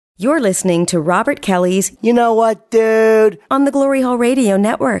You're listening to Robert Kelly's You Know What, Dude? On the Glory Hole Radio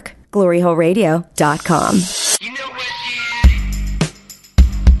Network, gloryholeradio.com. You know what, dude?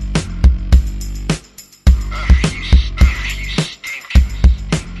 You stink.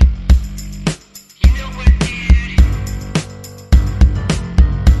 You know what, dude?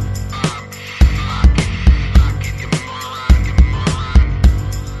 Fucking you moron.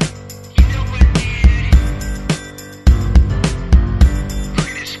 You know what, dude? Look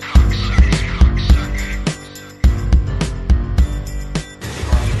at this cocksucker.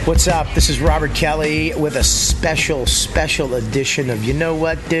 What's up? This is Robert Kelly with a special edition of You Know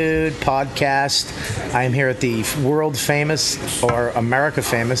What, Dude podcast. I am here at the world famous, or America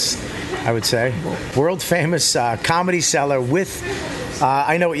famous, I would say, world famous Comedy Cellar with,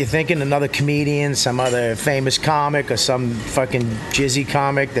 I know what you're thinking, another comedian, some other famous comic, or some fucking jizzy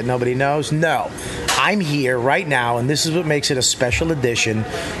comic that nobody knows. No, I'm here right now, and this is what makes it a special edition,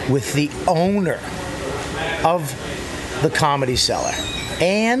 with the owner of the Comedy Cellar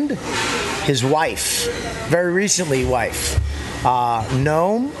and his wife, very recently wife,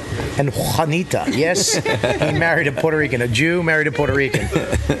 Noam and Juanita. Yes, he married a Puerto Rican, a Jew married a Puerto Rican.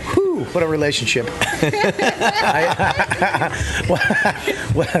 Whew, what a relationship.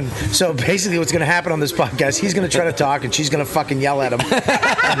 So basically what's going to happen on this podcast, he's going to try to talk and she's going to fucking yell at him and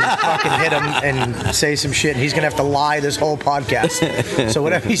fucking hit him and say some shit, and he's going to have to lie this whole podcast. So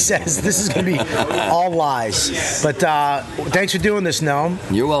whatever he says, this is going to be all lies. But thanks for doing this, Noam.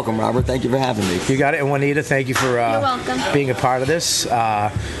 You're welcome, Robert. Thank you for having me. You got it. And Juanita, thank you for being a part of this.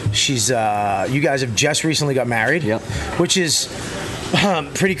 She's you guys have just recently got married, Yep. Which is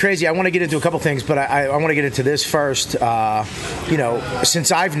pretty crazy. I want to get into a couple things, but I want to get into this first.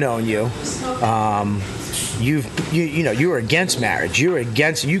 Since I've known you, you were against marriage. You were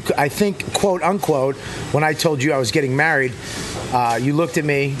against I think, quote unquote, when I told you I was getting married, you looked at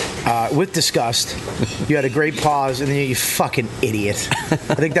me with disgust. You had a great pause, and then you fucking idiot.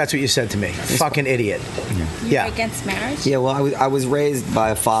 I think that's what you said to me. Fucking idiot. You're against marriage? Yeah, well, I was raised by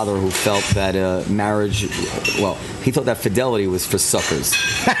a father who felt that marriage, well, he thought that fidelity was for suckers.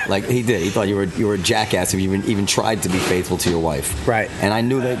 Like, he did. He thought you were a jackass if you even tried to be faithful to your wife. Right. And I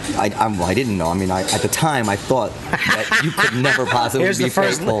knew that, I didn't know. I mean, at the time, I thought that you could never possibly be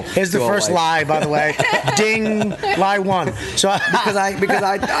faithful. Here's the first lie, by the way. Ding, lie one. So because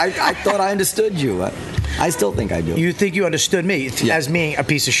I thought I understood you. I still think I do. You think you understood me as being a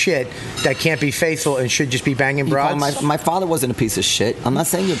piece of shit that can't be faithful and should just be banging broads? My father wasn't a piece of shit. I'm not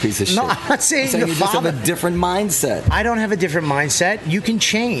saying you're a piece of shit. No, I'm not saying you your just have father. a different mindset. I don't have a different mindset. You can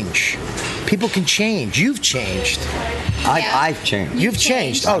change. People can change. You've changed. I've changed. You've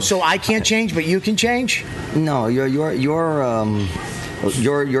changed. Oh, so I can't change, but you can change? No, your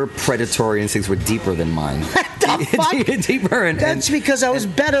predatory instincts were deeper than mine. The fuck? Deeper. That's because I was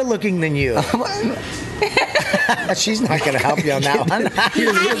better looking than you. She's not going to help you on that one.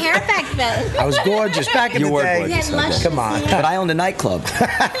 You had hair back then. I was gorgeous back in You the were day. gorgeous. You had luscious Come on. hair. But I owned a nightclub.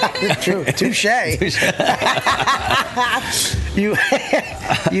 True. Touche.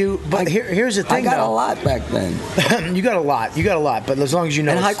 But here's the thing. I got though. a lot back then. You got a lot. But as long as you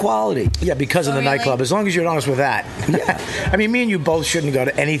know, And high quality. Yeah, because of the really? nightclub. As long as you're honest with that. Yeah. I mean, me and you both shouldn't go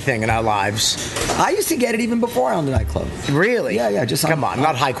to anything in our lives. I used to get it even before I owned a nightclub. Really? Yeah. Just come on,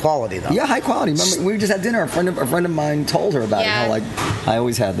 not high quality though. Yeah, high quality. Remember, we just had dinner. A friend of mine told her about it. Yeah. How, like, I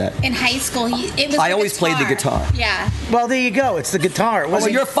always had that. In high school, it was I the always played the guitar. Yeah. Well, there you go. It's the guitar. It Well,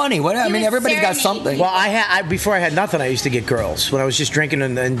 wasn't. you're funny. What? I He mean, was everybody's got serenading. something. Well, before I had nothing, I used to get girls when I was just drinking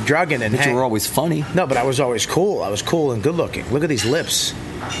and drugging and But you were always funny. No, but I was always cool. I was cool and good looking. Look at these lips.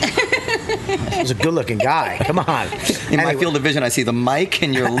 I was a good looking guy. Come on. In my field of vision, I see the mic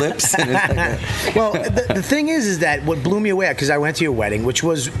and your lips. And it's like Well, the thing is that what blew me away, because I went to your wedding, which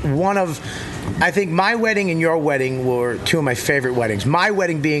was one of, I think my wedding and your wedding were two of my favorite weddings. My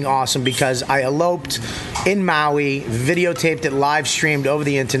wedding being awesome because I eloped in Maui, videotaped it, live streamed over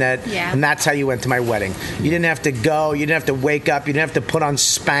the internet, Yeah. and that's how you went to my wedding. You didn't have to go, you didn't have to wake up, you didn't have to put on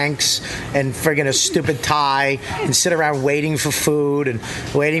Spanx and friggin' a stupid tie and sit around waiting for food and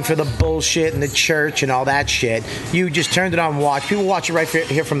waiting for the bullshit in the church and all that shit. You just turned it on and watched. People watch it right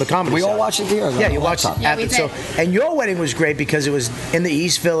here from the comedy. we all Cellar. watch it here. Yeah, you watched it. Yeah, we did. And your wedding was great because it was in the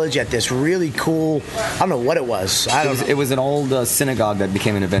East Village at this really cool, I don't know what it was. It was an old synagogue that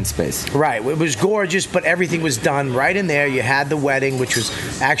became an event space. Right. It was gorgeous, but everything was done right in there. You had the wedding, which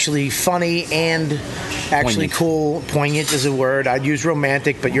was actually funny and actually Poignant. cool. Poignant is a word. I'd use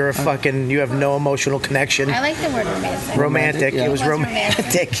romantic, but you have no emotional connection. I like the word romantic. Romantic. Yeah. It was It was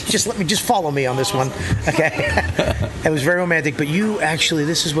romantic. Just follow me on this one. Okay. It was very romantic, but you actually,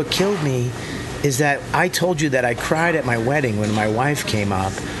 this is what killed me, is that I told you that I cried at my wedding when my wife came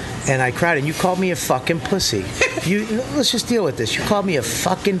up. and I cried, and you called me a fucking pussy. Let's just deal with this. You called me a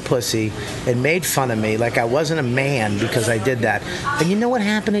fucking pussy and made fun of me like I wasn't a man because I did that. And you know what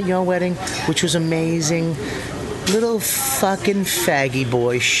happened at your wedding, which was amazing? Little fucking faggy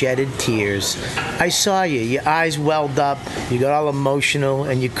boy shedded tears. I saw you. Your eyes welled up. You got all emotional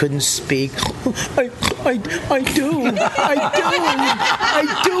and you couldn't speak.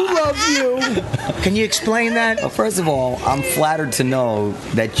 I do love you. Can you explain that? Well, first of all, I'm flattered to know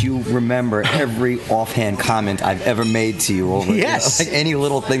that you remember every offhand comment I've ever made to you over Yes. like any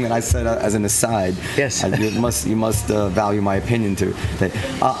little thing that I said as an aside. Yes. You must value my opinion too.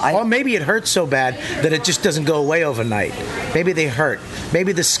 That Or maybe it hurts so bad that it just doesn't go away overnight. Maybe they hurt.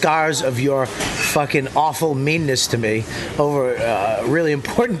 Maybe the scars of your fucking awful meanness to me over really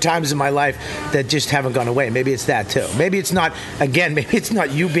important times in my life that just haven't gone away. Maybe it's that too. Maybe it's not, again, maybe it's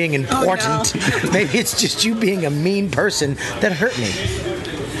not you being important. Maybe it's just you being a mean person that hurt me.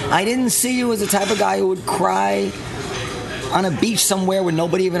 I didn't see you as the type of guy who would cry on a beach somewhere with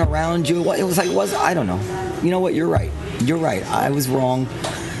nobody even around you. I don't know. You know what? You're right. I was wrong.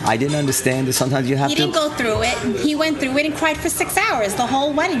 I didn't understand it. Sometimes you have He to. didn't go through it. He went through it and cried for 6 hours. The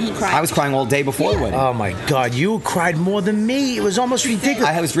whole wedding he cried. I was crying all day before the wedding. Oh my God, you cried more than me. It was almost ridiculous.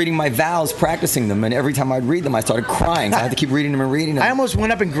 I was reading my vows, practicing them, and every time I'd read them, I started crying. So I had to keep reading them and reading them. I almost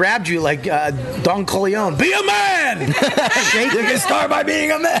went up and grabbed you like Don Corleone. Be a man! You can start by being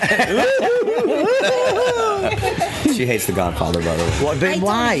a man. She hates The Godfather, by the way. Well, then I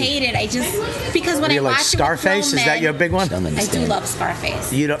why? don't hate it. I just because when Were you I like watch Scarface? it with Is that grown your big one? Don't men, I do understand. love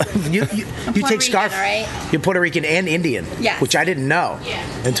Scarface. You don't. You Puerto take Rican, Scarface. all right? You're Puerto Rican and Indian. Yes. Which I didn't know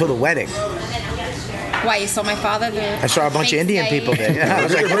until the wedding. Why, you saw my father? I saw a bunch of Indian people there. Yeah, I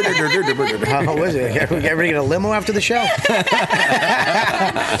was like, how was it? Everybody get a limo after the show?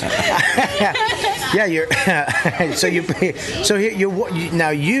 Yeah, you're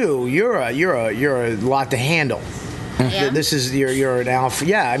a lot to handle. Yeah. This is you're an alpha.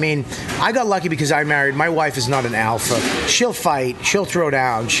 Yeah, I mean, I got lucky because I married. My wife is not an alpha. She'll fight. She'll throw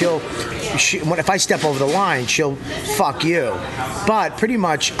down. If I step over the line, she'll fuck you. But pretty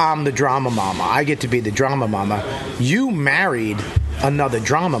much, I'm the drama mama. I get to be the drama mama. You married another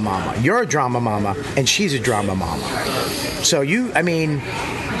drama mama. You're a drama mama, and she's a drama mama. So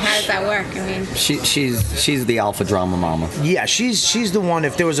How does that work? I mean, She's the alpha drama mama. yeah, she's the one.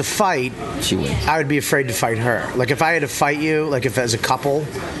 If there was a fight, She wins. I would be afraid to fight her. Like if I had to fight you, like if as a couple,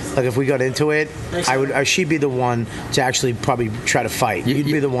 like if we got into it, she'd be the one to actually probably try to fight. You'd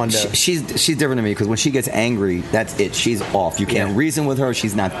be the one to. She's different to me because when she gets angry, that's it. She's off. You can't Yeah. reason with her.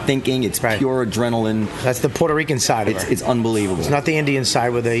 She's not thinking. It's Right. pure adrenaline. That's the Puerto Rican side of her. It's unbelievable. It's not the Indian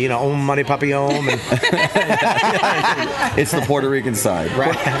side with the money papi and It's the Puerto Rican side.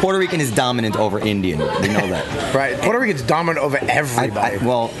 Right. Puerto Rican is dominant over Indian. We know that. right. Puerto Rican's dominant over everybody.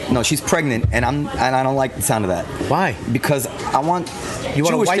 No, she's pregnant, and I don't like the sound of that. Why? Because I want You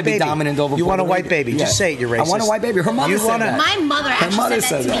want Jewish a white to be baby. dominant over. You want a Puerto white Rican. baby. Yeah. Just say it. You're racist. I want a white baby. Her mother You said want a- that. my mother actually said that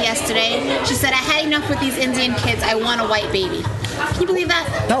said to me that. yesterday. She said, I had enough with these Indian kids. I want a white baby. Can you believe that?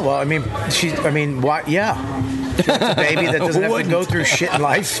 No, well, why? Yeah. She wants a baby that doesn't have to go through shit in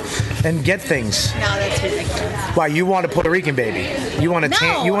life and get things. No, that's ridiculous. Why? You want a Puerto Rican baby? You want a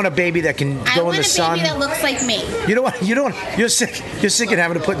No. You want a baby that can I go want in a the sun? baby that looks like me. You don't. You're sick. You're sick of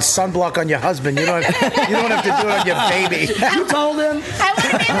having to put sunblock on your husband. You don't have to do it on your baby. You told him. I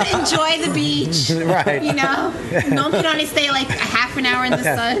want to be able to enjoy the beach. Right. You know? Gnome can only stay like a half an hour in the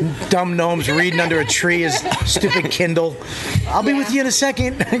sun. Dumb gnomes reading under a tree is stupid Kindle. I'll be with you in a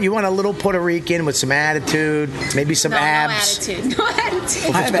second. You want a little Puerto Rican with some attitude, maybe some No abs. attitude. No attitude. Well,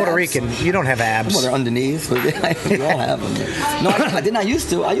 if I it's have Puerto abs. Rican, you don't have abs. Well, they're underneath. But we all have them. No, I didn't. I used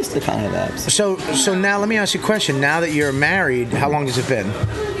to kind of have abs. So now let me ask you a question. Now that you're married, how long has it been?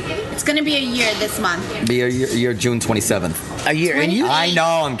 It's going to be a year this month. Be a year June 27th. A year. And you 28. I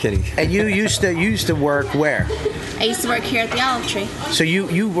know. I'm kidding. used to work where? I used to work here at the Olive Tree. So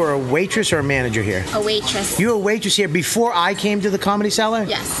you were a waitress or a manager here? A waitress. You were a waitress here before I came to the Comedy Cellar?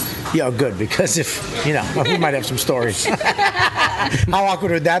 Yes. Yeah, good, because if, we might have some stories. How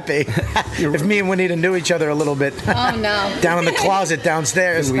awkward would that be? If me and Juanita knew each other a little bit. Oh, no. Down in the closet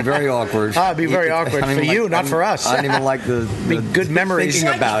downstairs. It would be very awkward. It'd be very awkward I don't for even you, like- not for us. I don't even like the Be good memories.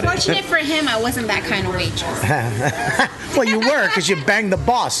 thinking about it. Fortunate for him, I wasn't that kind of waitress. Well, you were, because you banged the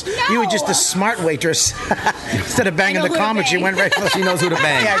boss. You were just a smart waitress. Instead of banging I know the who to comics, you bang. went right for She knows who to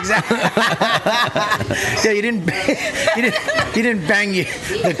bang. Yeah, exactly. Yeah, you didn't bang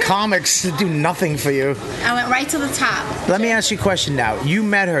the comics to do nothing for you. I went right to the top. Let me ask you a question now. You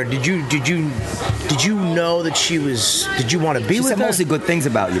met her. Did you know that she was? Did you want to be She with said her? mostly good things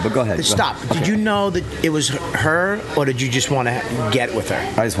about you, but go ahead. Stop. Did you know that it was her, or did you just want to get with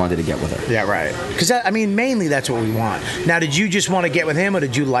her? I just wanted to get with her. Yeah, right. Because I mean, mainly that's what we want. Now, did you just want to get with him, or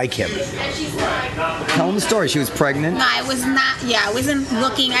did you like him? Tell him the story. She was pregnant. No, I was not. Yeah, I wasn't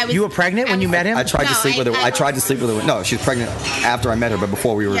looking. I was. You were pregnant when you met him? I tried to No, sleep with her. I- I tried to sleep with her. No, she was pregnant after I met her, but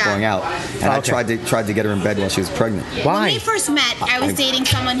before we were Yeah. going out. And I Okay. tried to get her in bed while she was pregnant. When Why? we first met, I was dating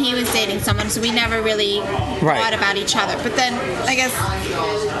someone, he was dating someone, so we never really Right. thought about each other. But then, I guess,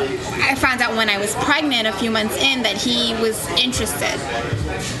 I found out when I was pregnant a few months in that he was interested.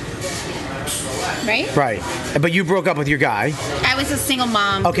 Right? Right. But you broke up with your guy. I was a single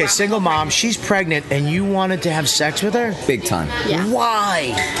mom. Okay, throughout my single whole mom. She's pregnant, and you wanted to have sex with her? Big time. Yeah.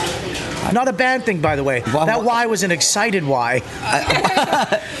 Why? Not a bad thing, by the way. Why- That why was an excited why.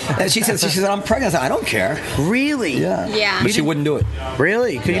 And she said, I'm pregnant. I said, I don't care. Really? Yeah. Yeah. But she wouldn't do it.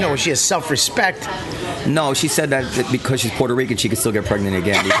 Really? Because, you know, she has self-respect. No, she said that because she's Puerto Rican, she could still get pregnant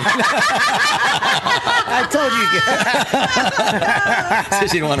again. I told you. So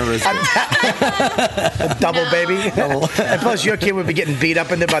she didn't want to risk it. A double baby. Double. And plus, your kid would be getting beat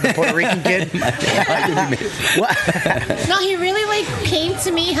up in there by the Puerto Rican kid. What? No, he really like came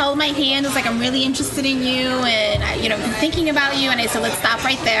to me, held my hand, was like, "I'm really interested in you, and I, been thinking about you." And I said, "Let's stop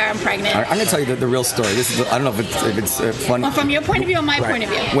right there. I'm pregnant." I'm going to tell you the real story. This is I don't know if it's funny. Well, from your point of view or my point of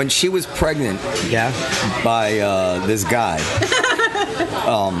view? When she was pregnant Yeah. by this guy,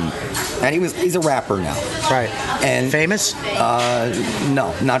 and he's a rapper now. Right. And Famous?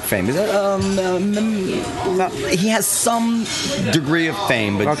 No, not famous. He has some degree of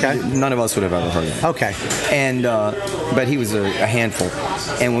fame, but Okay. none of us would have ever heard of him. Okay. And but he was a handful.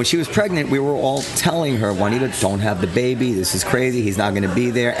 And when she was pregnant, we were all telling her, Juanita, don't have the baby. This is crazy. He's not going to be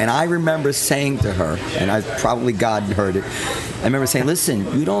there. And I remember saying to her, and I probably God heard it. I remember saying, listen,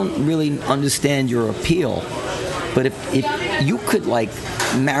 you don't really understand your appeal, but if you could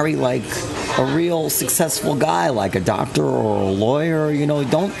marry a real successful guy, like a doctor or a lawyer,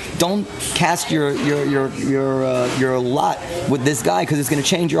 don't cast your lot with this guy because it's going to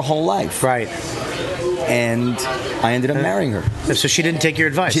change your whole life. Right. And I ended up marrying her. So she didn't take your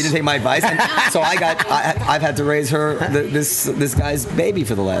advice. She didn't take my advice, and so I've had to raise this guy's baby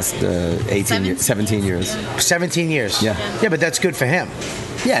for the last 17 years. 17 years. Yeah. Yeah, but that's good for him.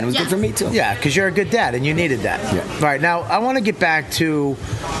 Yeah, and it was Yeah. good for me too. Yeah, because you're a good dad and you needed that. Yeah. All right, now I want to get back to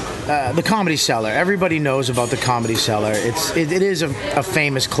the Comedy Cellar. Everybody knows about the Comedy Cellar. It is a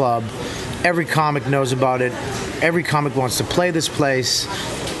famous club. Every comic knows about it. Every comic wants to play this place.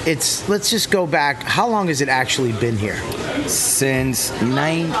 Let's just go back. How long has it actually been here? Since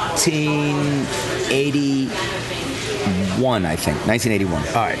 1981, I think. 1981.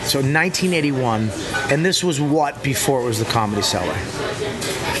 All right, so 1981, and this was what before it was the Comedy Cellar?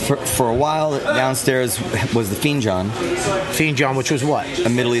 For a while, downstairs was the Fiend John, Fiend John, which was what? a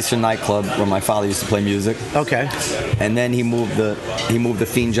Middle Eastern nightclub where my father used to play music. Okay, And then he moved the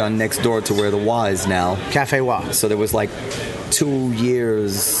Fiend John next door to where the Y is now. Cafe Wa. So there was 2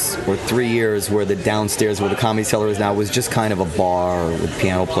 years or 3 years where the downstairs where the Comedy Cellar is now was just kind of a bar with a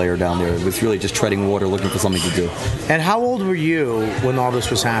piano player down there. It was really just treading water looking for something to do. And how old were you when all this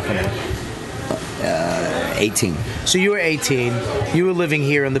was happening? 18. So you were 18. You were living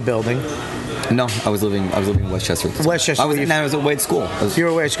here in the building. No, I was living in Westchester. Westchester, I was where you- I was away at school. You were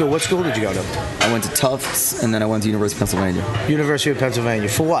away at school. What school did you go to? I went to Tufts and then I went to University of Pennsylvania. University of Pennsylvania.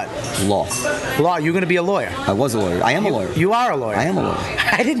 For what? Law. Law. You're going to be a lawyer. I was a lawyer. I am a lawyer. You are a lawyer. I am a lawyer.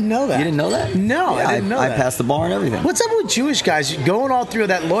 I didn't know that. You didn't know that? No, Yeah, I didn't know I that. passed the bar and everything. What's up with Jewish guys going all through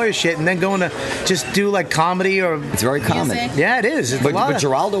that lawyer shit and then going to just do comedy or? It's very common. Music. Yeah, it is. It's But a lot of-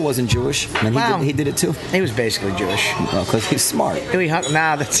 Geraldo wasn't Jewish, and Wow. he did it too. He was basically Jewish. Because he's smart.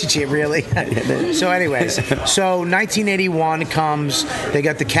 Nah, that's really. So, anyways, so 1981 comes. They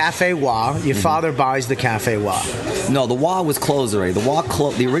got the Cafe Wa. Your father buys the Cafe Wa. No, the WA was closed already.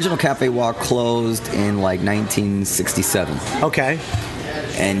 The original Cafe WA closed in 1967, Okay.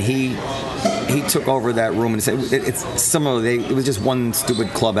 and he took over that room and said it's similar. It was just one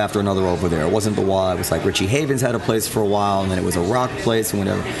stupid club after another over there. It wasn't the WA. It was Richie Havens had a place for a while, and then it was a rock place and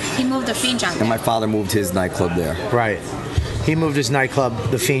whatever. He moved to Fiend John. And my father moved his nightclub there. Right. He moved his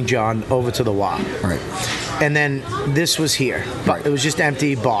nightclub, the Fiend John, over to the Wa. Right. And then this was here. Right. It was just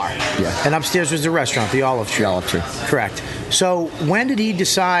empty bar. Yeah. And upstairs was the restaurant, the Olive Tree. The Olive Tree. Correct. So when did he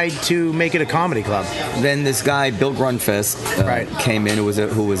decide to make it a comedy club? Then this guy Bill Grunfest Right. came in, who was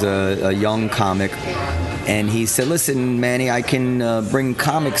a young comic, and he said, "Listen, Manny, I can bring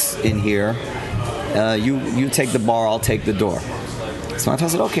comics in here. You take the bar, I'll take the door." So I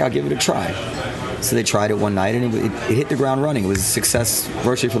said, "Okay, I'll give it a try." So they tried it one night, and it hit the ground running. It was a success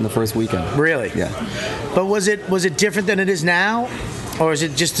virtually from the first weekend. Really? Yeah. But was it different than it is now, or is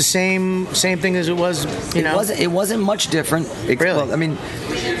it just the same thing as it was? It wasn't much different. Really? Well, I mean,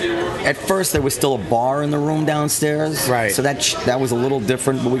 at first there was still a bar in the room downstairs. Right. So that was a little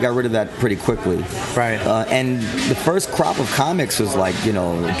different, but we got rid of that pretty quickly. Right. And the first crop of comics was like,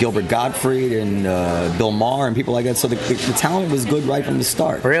 Gilbert Gottfried and Bill Maher and people like that. So the talent was good right from the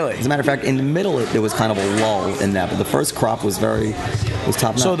start. Really? As a matter of fact, in the middle there was kind of a lull in that, but the first crop was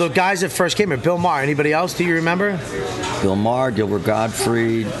top notch. So the guys that first came here, Bill Maher, anybody else? Do you remember? Bill Maher, Gilbert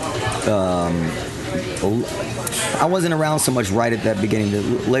Gottfried. I wasn't around so much right at that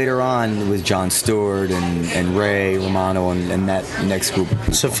beginning. Later on, it was Jon Stewart and Ray Romano and that next group.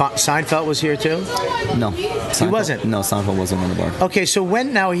 So Seinfeld was here too? No, He wasn't? No, Seinfeld wasn't on the bar. Okay, so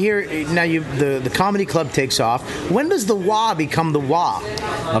the comedy club takes off. When does the WA become the WA?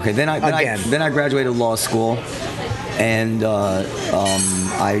 Okay, then I graduated law school, and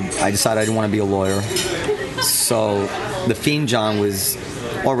I decided I didn't want to be a lawyer. So the Fiend John was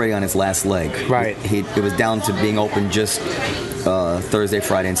already on his last leg. Right. It was down to being open just Thursday,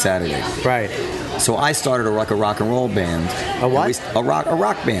 Friday, and Saturday. Right. So I started a rock and roll band. A what? A rock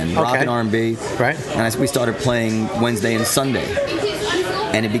band, rock and R&B. Right. And we started playing Wednesday and Sunday.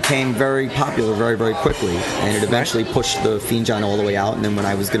 And it became very popular very, very quickly. And it eventually pushed the Fiend John all the way out. And then when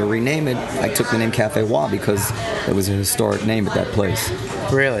I was going to rename it, I took the name Cafe Wha because it was a historic name at that place.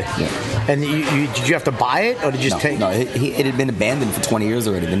 Really? Yeah. And did you have to buy it, or did you just take it? No, it had been abandoned for 20 years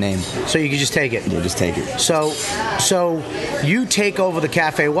already, the name. So you could just take it? Yeah, just take it. So you take over the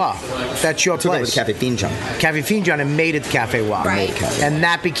Cafe Wha. That's your Took over place. the Cafe Fiend John. Cafe Fiend John and made it Cafe Wha. Right. Made it Cafe Wha. And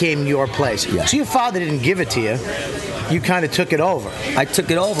that became your place. Yeah. So your father didn't give it to you. You kind of took it over. I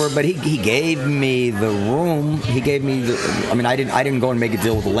took it over, but he gave me the room. He gave me I didn't go and make a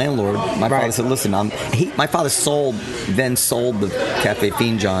deal with the landlord. My father said, "Listen, my father sold the Cafe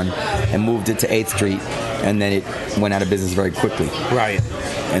Fiend John and moved it to 8th Street, and then it went out of business very quickly. Right.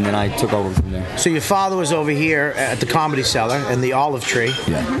 And then I took over from there. So your father was over here at the Comedy Cellar in the Olive Tree,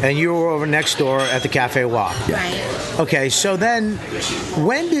 Yeah. and you were over next door at the Cafe Wha. Yeah. Right. Okay, so then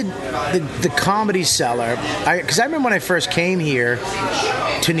when did the Comedy Cellar, because I remember when I first came here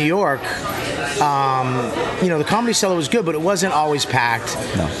to New York, the Comedy Cellar was good, but it wasn't always packed.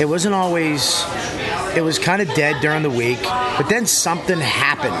 No. It wasn't always, it was kind of dead during the week, but then something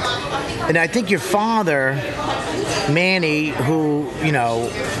happened. And I think your father, Manny, who,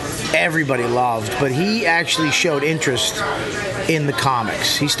 everybody loved, but he actually showed interest in the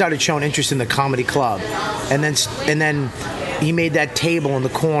comics. He started showing interest in the comedy club. And then he made that table in the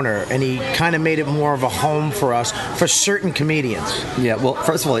corner, and he kind of made it more of a home for us, for certain comedians. Yeah, well,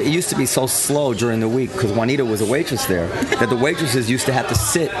 first of all, it used to be so slow during the week because Juanita was a waitress there that the waitresses used to have to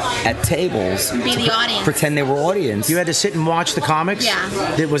sit at tables Be the audience. pretend they were audience. You had to sit and watch the comics?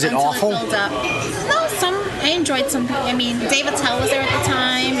 Yeah. Was it Until awful? It built up. No, I enjoyed some. I mean, Dave Attell was there at the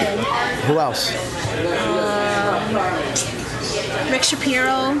time, and Who else? Rick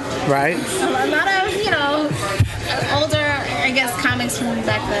Shapiro. Right? A lot of, older, I guess, comics from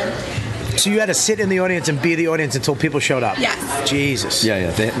back then. So you had to sit in the audience and be the audience until people showed up? Yes. Jesus. Yeah,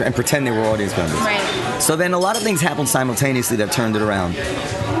 and pretend they were audience members. Right. So then a lot of things happened simultaneously that turned it around.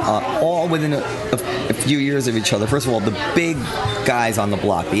 All within a few years of each other. First of all, the big guys on the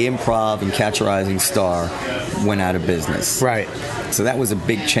block, the Improv and Catch a Rising Star, went out of business. Right. So that was a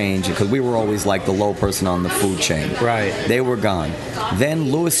big change because we were always like the low person on the food chain. Right. They were gone.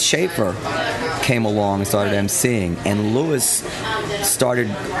 Then Louis Schaefer came along and started emceeing. And Louis started,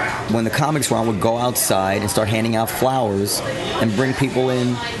 when the comics were on, would go outside and start handing out flowers and bring people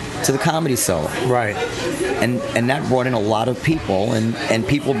in to the Comedy Cellar. Right. And that brought in a lot of people, and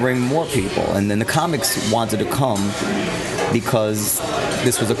people bring more people. And then the comics wanted to come because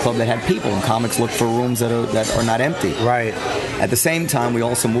this was a club that had people, and comics look for rooms that are not empty. Right. At the same time, we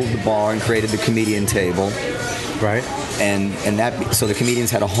also moved the bar and created the comedian table. Right. And that, so the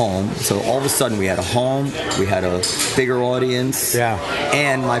comedians had a home. So all of a sudden we had a home, we had a bigger audience. Yeah.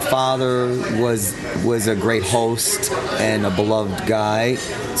 And my father was a great host and a beloved guy.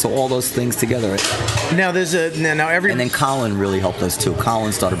 So all those things together. Now And then Colin really helped us too.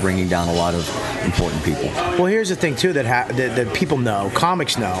 Colin started bringing down a lot of important people. Well, here's the thing too that people know,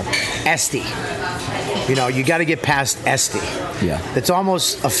 comics know, Esty. You got to get past Esty. Yeah. It's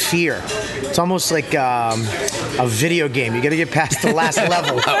almost a fear. It's almost like a video game. You got to get past the last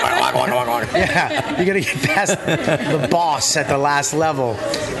level. Yeah, you got to get past the boss at the last level.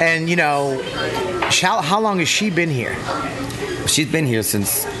 And how long has she been here? She's been here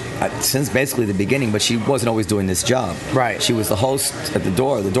since since basically the beginning, but she wasn't always doing this job. Right. She was the host at the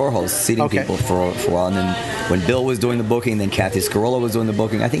door host, seating Okay. people for a while. And then when Bill was doing the booking, then Kathy Scarola was doing the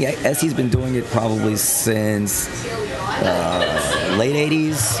booking. I think Essie's been doing it probably since late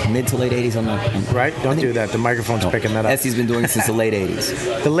 80s, mid to late 80s. Right? Don't do that. The microphone's picking that up. Essie's been doing it since the late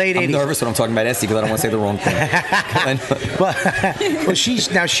 80s. The late I'm 80s. nervous when I'm talking about Essie because I don't want to say the wrong thing.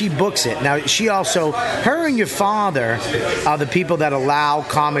 Well, she books it. Now she also, her and your father are the people that allow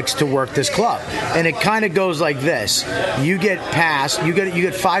comics to work this club, and it kind of goes like this: you get passed, you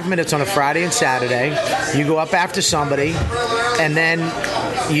get 5 minutes on a Friday and Saturday, you go up after somebody, and then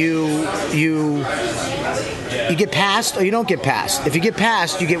you get passed or you don't get passed. If you get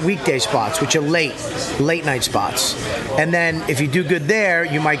passed, you get weekday spots, which are late night spots. And then if you do good there,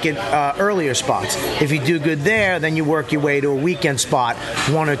 you might get earlier spots. If you do good there, then you work your way to a weekend spot,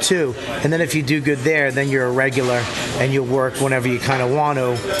 1 or 2. And then if you do good there, then you're a regular and you'll work whenever you kind of want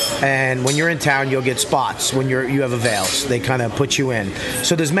to. And when you're in town, you'll get spots when you have avails. They kind of put you in.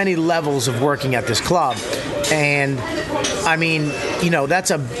 So there's many levels of working at this club. And I mean,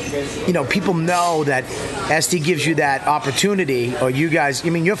 people know that Esty gives you that opportunity, or you guys,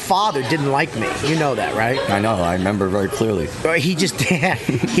 your father didn't like me. You know that, right? I know. I remember very clearly. He just,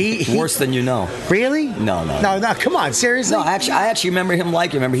 he Worse than you know. Really? No. No, come on, seriously? No, I actually remember him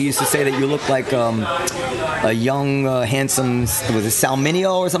liking. Remember, he used to say that you look like a young, handsome, was it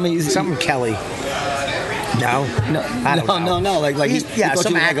Salminio or something? Something Kelly. No, I don't know. Like he thought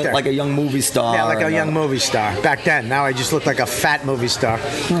some you were actor. like a young movie star. Yeah, like a young movie star. Back then. Now I just look like a fat movie star.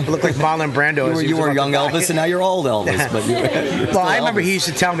 I look like Marlon Brando. You were young Elvis, and now you're old Elvis. But well, I remember he used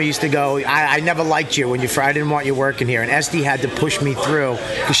to tell me, he used to go, I never liked you when I didn't want you working here. And Esty had to push me through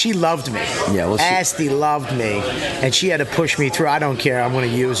because she loved me. Yeah, well, Esty loved me, and she had to push me through. I don't care. I'm going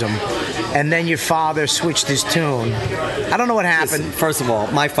to use him. And then your father switched his tune. I don't know what happened. Listen, first of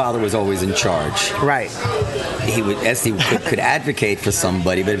all, my father was always in charge. Right. Esty could advocate for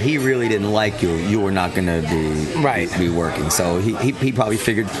somebody, but if he really didn't like you, you were not going to be working. So he probably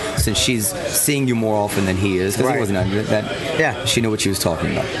figured, since she's seeing you more often than he is, because he wasn't that. Yeah. She knew what she was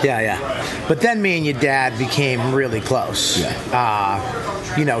talking about. Yeah. But then me and your dad became really close.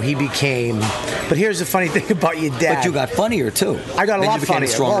 Yeah. He became. But here's the funny thing about your dad. But you got funnier too. I got a lot funnier. A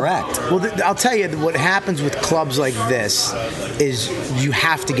stronger act. Well, I'll tell you what happens with clubs like this is you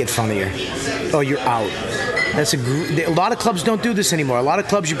have to get funnier, or you're out. A lot of clubs don't do this anymore. A lot of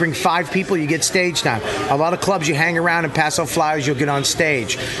clubs, you bring 5 people, you get stage time. A lot of clubs, you hang around and pass out flyers, you'll get on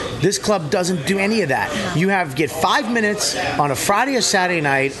stage. This club doesn't do any of that. You get 5 minutes on a Friday or Saturday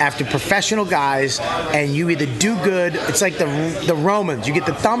night after professional guys, and you either do good. It's like the Romans. You get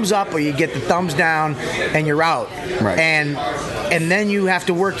the thumbs up or you get the thumbs down, and you're out. Right. And then you have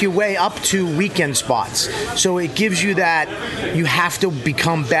to work your way up to weekend spots. So it gives you that you have to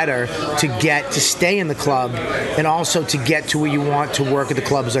become better to stay in the club, and also to get to where you want to work at the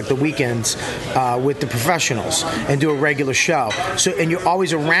clubs like the weekends with the professionals and do a regular show. So, and you're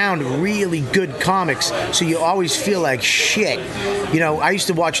always around really good comics, so you always feel like shit. I used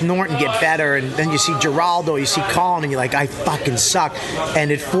to watch Norton get better, and then you see Geraldo, you see Colin, and you're like, I fucking suck.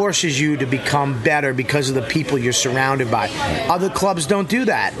 And it forces you to become better because of the people you're surrounded by. Other clubs don't do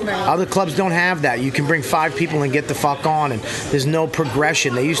that. Other clubs don't have that. You can bring 5 people and get the fuck on, and there's no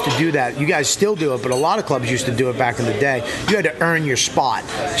progression. They used to do that. You guys still do it, but a lot of clubs used to do it back in the day. You had to earn your spot.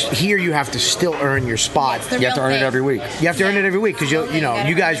 Here you have to still earn your spot. You have to earn it every week. You have to earn it every week because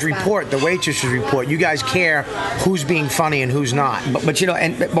you guys report, the waitresses report. You guys care who's being funny and who's not. But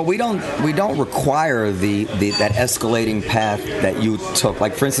we don't require that escalating path that you took.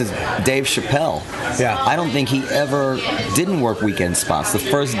 Like, for instance, Dave Chappelle. Yeah. I don't think he ever didn't work weekend spots. The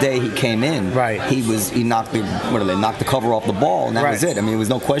first day he came in, right, he knocked the cover off the ball, and that was it. I mean, it was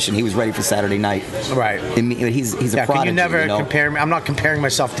no question. He was ready for Saturday night. Right. He's a prodigy. Can you never compare me? I'm not comparing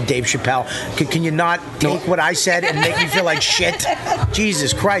myself to Dave Chappelle. Can you not take what I said and make me feel like shit?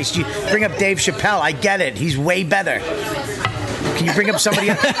 Jesus Christ! You bring up Dave Chappelle. I get it. He's way better. Can you bring up somebody?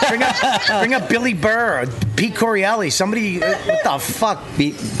 bring up Billy Burr, or Pete Corielli. Somebody. What the fuck?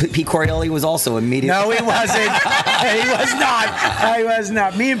 Pete Corielli was also immediately. No, he wasn't. He was not. He was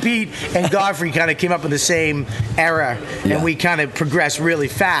not. Me and Pete and Godfrey kind of came up in the same era, and we kind of progressed really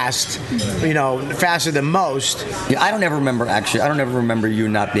fast. Faster than most. Yeah, I don't ever remember you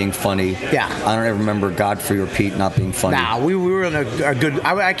not being funny. Yeah. I don't ever remember Godfrey or Pete not being funny. Nah, we were in a good.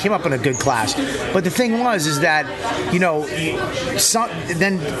 I came up in a good class, but the thing is that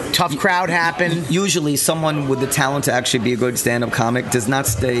then Tough Crowd happened. Usually, someone with the talent to actually be a good stand-up comic does not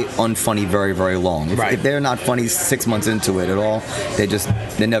stay unfunny very, very long. If they're not funny 6 months into it at all,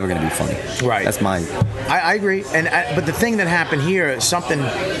 they're never going to be funny. Right. That's my. I agree, but the thing that happened here, something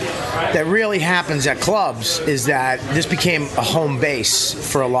that really happens at clubs, is that this became a home base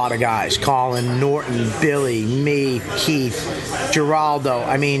for a lot of guys. Colin, Norton, Billy, me, Keith, Geraldo.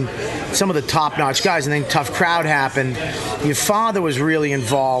 I mean, some of the top-notch guys. And then Tough Crowd happened. Your father was really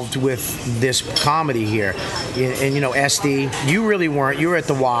involved with this comedy here. And, Esty, you really weren't. You were at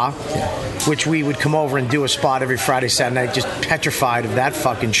the WA, which we would come over and do a spot every Friday, Saturday night, just petrified of that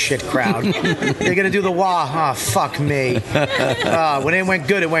fucking shit crowd. They're going to do the WA. Oh, fuck me. When it went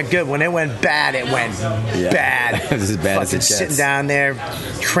good, it went good. When it went bad, it went bad. It was as bad as it gets. Sitting down there,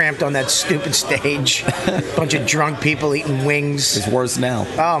 cramped on that stupid stage. Bunch of drunk people eating wings. It's worse now.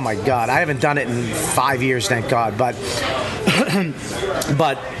 Oh, my God. I haven't done it in 5 years, thank God. But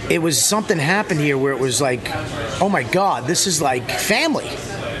it was something happened here where it was like, oh, my God, this is like family.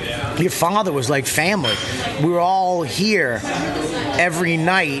 Your father was like family. We were all here every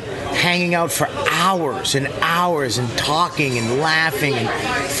night hanging out for hours and hours and talking and laughing and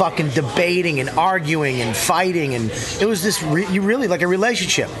fucking debating and arguing and fighting, and it was this really like a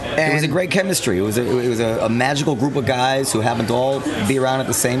relationship. And it was a great chemistry. It was a magical group of guys who happened to all be around at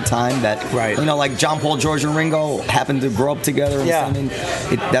the same time. That like John Paul, George, and Ringo happened to grow up together. And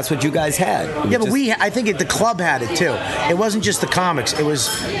that's what you guys had. But I think the club had it too. It wasn't just the comics; it was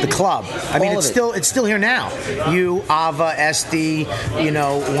the club. I mean, it's still here now. You, Ava, Esty,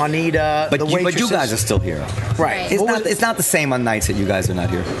 Juanita. But you guys are still here, right? It's not the same on nights that you guys are not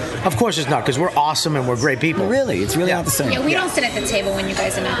here. Of course, it's not, because we're awesome and we're great people. Really, it's really not the same. Yeah, we don't sit at the table when you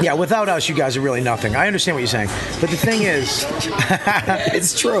guys are not. Yeah, without us, you guys are really nothing. I understand what you're saying, but the thing is,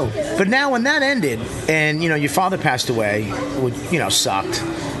 it's true. But now, when that ended, and your father passed away, which sucked,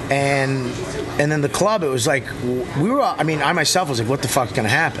 and then the club, it was like we were. I mean, I myself was like, what the fuck's going to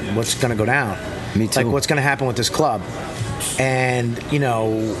happen? What's going to go down? Me too. Like, what's going to happen with this club? And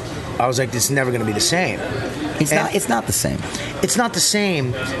I was like, this is never going to be the same. It's not the same. It's not the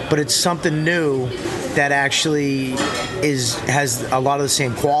same, but it's something new that actually has a lot of the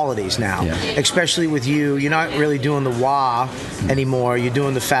same qualities now. Yeah. Especially with you. You're not really doing the WA anymore. You're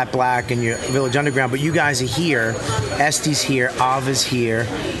doing the Fat Black and your Village Underground, but you guys are here. Esty's here. Ava's here.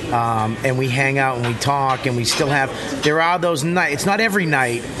 And we hang out and we talk, and we still have... There are those nights. It's not every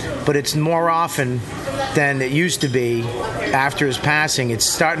night, but it's more often than it used to be after his passing. It's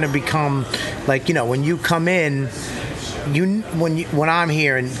starting to become like, when you come in, when I'm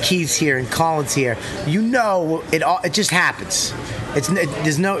here and Keith's here and Colin's here, it just happens.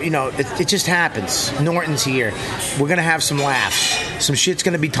 It just happens. Norton's here. We're gonna have some laughs. Some shit's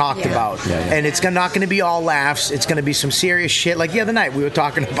gonna be talked about, and it's not gonna be all laughs. It's gonna be some serious shit. Like the other night, we were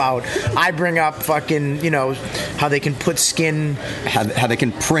talking about. I bring up fucking, how they can put skin, how they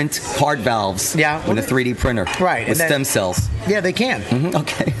can print heart valves, with a 3D printer, right, with stem cells. Yeah, they can. Mm-hmm.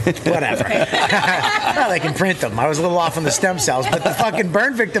 Okay, whatever. Well, they can print them. I was a little off on the stem cells, but the fucking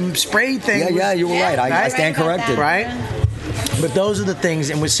burn victim spray thing. Yeah, you were right. I stand corrected. Right. But those are the things,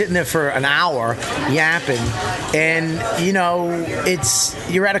 and we're sitting there for an hour yapping, and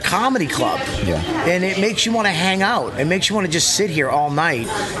you're at a comedy club, and it makes you want to hang out. It makes you want to just sit here all night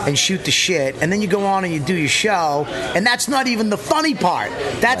and shoot the shit, and then you go on and you do your show, and that's not even the funny part.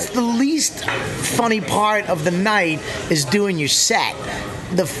 That's the least funny part of the night, is doing your set.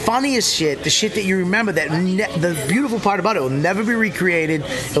 The funniest shit, the shit that you remember, the beautiful part about it will never be recreated.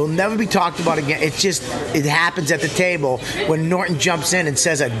 It will never be talked about again. It happens at the table when Norton jumps in and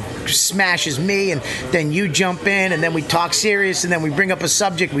says, smashes me, and then you jump in, and then we talk serious, and then we bring up a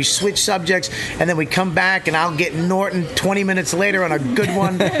subject, we switch subjects, and then we come back, and I'll get Norton 20 minutes later on a good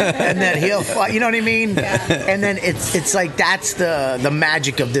one, and then he'll fight, you know what I mean? And then it's like, that's the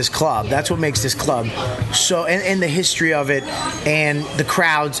magic of this club. That's what makes this club so, and the history of it, and the crowds.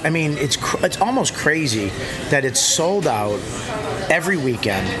 I mean, it's almost crazy that it's sold out every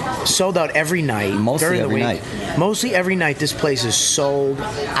weekend, sold out every night. Mostly every night. Mostly every night, this place is sold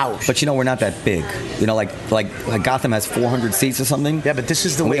out. But we're not that big. Like Gotham has 400 seats or something. Yeah, but this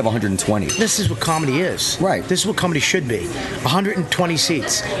is we have 120. This is what comedy is. Right. This is what comedy should be. 120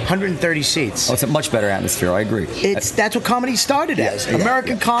 seats, 130 seats. Oh, it's a much better atmosphere. I agree. That's what comedy started as.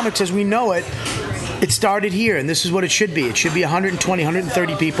 American comics, as we know it started here, and this is what it should be. It should be 120,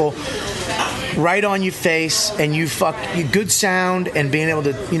 130 people right on your face, and you good sound, and being able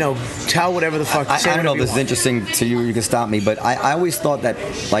to tell whatever the fuck. I don't know if this is interesting to you. You can stop me, but I always thought that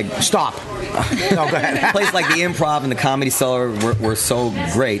Stop. No, go ahead. places like the Improv and the Comedy Cellar were so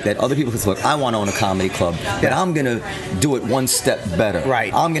great that other people could say, look, I want to own a comedy club, but I'm going to do it one step better.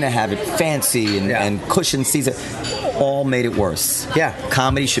 Right. I'm going to have it fancy and cushion seats. All made it worse. Yeah.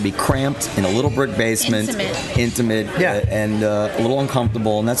 Comedy should be cramped in a little brick basement, intimate, and a little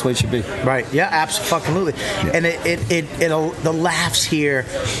uncomfortable, and that's what it should be. Right. Yeah. Absolutely. Yeah. And the laughs here,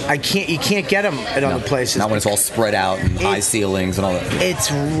 you can't get them at other places. Not when it's all spread out and high ceilings and all that.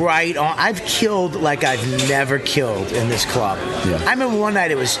 It's right on. I've killed like I've never killed in this club. Yeah. I remember one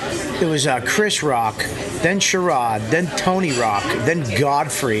night it was Chris Rock, then Sherrod, then Tony Rock, then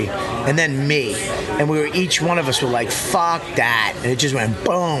Godfrey, and then me. And each one of us were like, fuck that. And it just went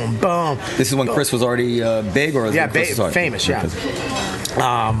boom, boom. This is when Chris was already big, or famous, yeah.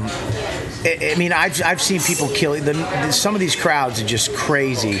 I mean, I've seen people kill. Some of these crowds are just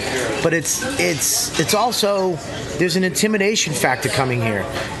crazy, but it's also there's an intimidation factor coming here.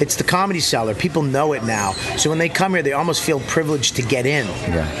 It's the Comedy Cellar. People know it now, so when they come here, they almost feel privileged to get in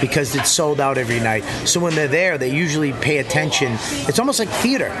because it's sold out every night. So when they're there, they usually pay attention. It's almost like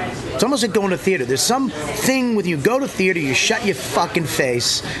theater. It's almost like going to theater. There's something when you go to theater, you shut your fucking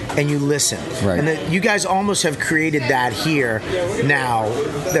face and you listen. Right. And you guys almost have created that here now,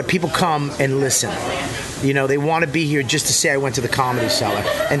 that people come and listen. They want to be here just to say I went to the Comedy Cellar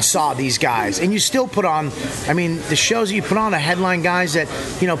and saw these guys. And you still put on, I mean, the shows that you put on are headline guys that,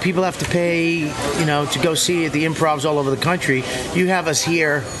 people have to pay, to go see at the Improvs all over the country. You have us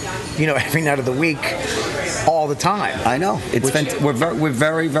here, every night of the week, all the time. I know. We're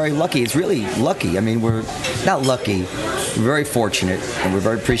very, very lucky. It's really lucky. I mean, we're not lucky. We're very fortunate, and we're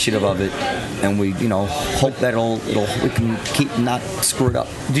very appreciative of it. And we, hope that we can keep not screw it up.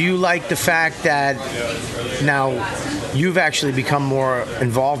 Do you like the fact that now you've actually become more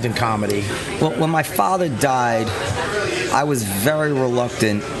involved in comedy? Well, when my father died, I was very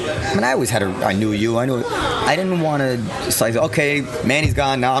reluctant. I mean, I knew you. I didn't want to say, okay, Manny's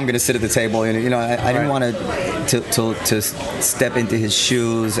gone, now I'm going to sit at the table. I didn't want to step into his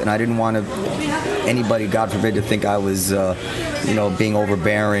shoes, and I didn't want anybody, God forbid, to think I was, being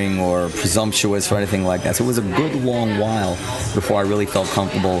overbearing or presumptuous or anything like that. So it was a good long while before I really felt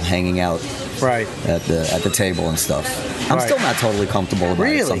comfortable hanging out at the table and stuff. I'm still not totally comfortable about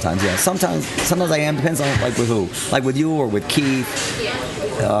it sometimes. Yeah, sometimes I am. Depends on with who. Like with you or with Keith.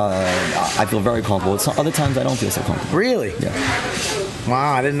 I feel very comfortable. Other times I don't feel so comfortable. Really? Yeah.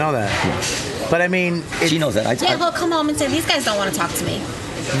 Wow, I didn't know that. Yeah. But I mean, she knows that. He'll come home and say, "These guys don't want to talk to me."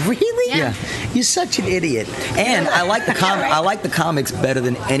 Really? Yeah. You're such an idiot. And I like the I like the comics better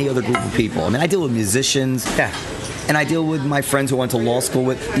than any other group of people. I mean, I deal with musicians. Yeah. And I deal with my friends who went to law school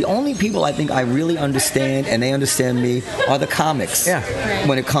with. The only people I think I really understand, and they understand me, are the comics. Yeah.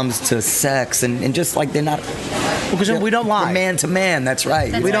 When it comes to sex and just like they're not. Because we don't lie. Man to man, that's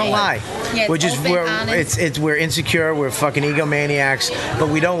right. That's we don't lie. Yeah, we're insecure. We're fucking egomaniacs, but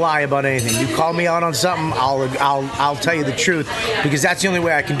we don't lie about anything. You call me out on something, I'll tell you the truth, because that's the only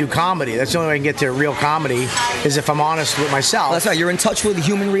way I can do comedy. That's the only way I can get to real comedy is if I'm honest with myself. Well, that's right. You're in touch with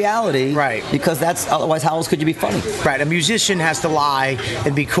human reality, right? Because otherwise, how else could you be funny? Right. A musician has to lie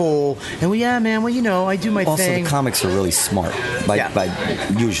and be cool. And I do my thing. Also, the comics are really smart. By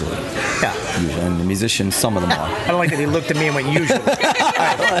usually. Yeah. Usually. And the musicians, some of them are. I don't like that he looked at me and went, usually.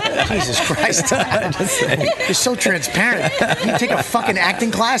 Right. Jesus Christ. You're so transparent. Can you take a fucking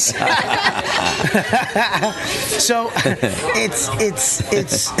acting class? So,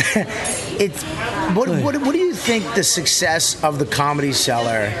 what do you think the success of the Comedy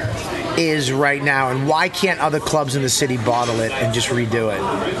Cellar is right now, and why can't other clubs in the city bottle it and just redo it?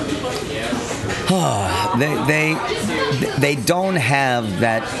 They don't have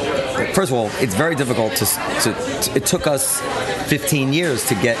that. First of all, it's very difficult it took us 15 years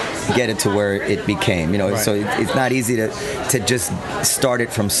to get it to where it became. Right. So it's not easy to just start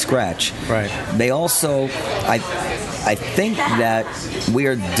it from scratch. Right. They also, I think that we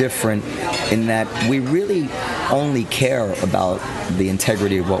are different in that we really only care about the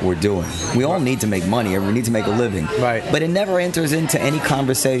integrity of what we're doing. We all need to make money. We need to make a living. Right. But it never enters into any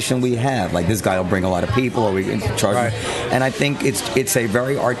conversation we have. Like, this guy will bring a lot of people, or we can charge. Right. And I think it's a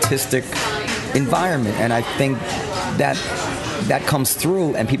very artistic environment, and I think that comes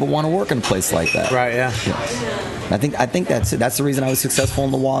through, and people want to work in a place like that. Right. Yeah. I think that's it. That's the reason I was successful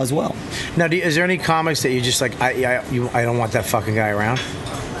in the wall as well. Now, is there any comics that you just like? I don't want that fucking guy around.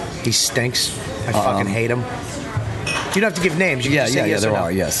 He stinks. I fucking hate him. You don't have to give names. You can just say yes there or no.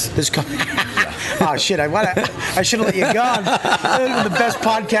 are. Yes. This Oh shit! I should have let you go. That would have been the best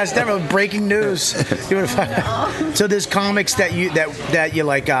podcast ever. Breaking news. So there's comics that you're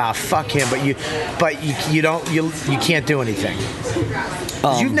like, fuck him, but you can't do anything.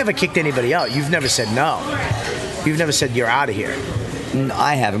 'Cause you've never kicked anybody out. You've never said no. You've never said you're out of here.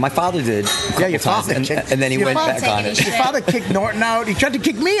 I haven't. My father did. Yeah, your times, father and, kicked- and then he your went father back on taking it. his Your father kicked Norton out. He tried to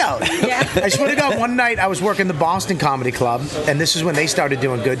kick me out. Yeah. I swear to God, one night I was working the Boston Comedy Club, and this is when they started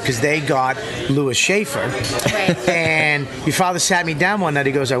doing good because they got Louis Schaefer. Right. And your father sat me down one night.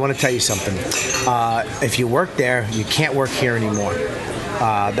 He goes, "I want to tell you something. If you work there, you can't work here anymore.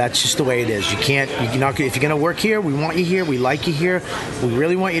 That's just the way it is. You can't. You're not. If you're gonna work here, we want you here. We like you here. We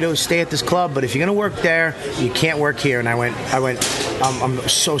really want you to stay at this club. But if you're gonna work there, you can't work here." And I went. I'm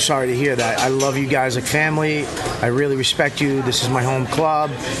so sorry to hear that. I love you guys like family. I really respect you. This is my home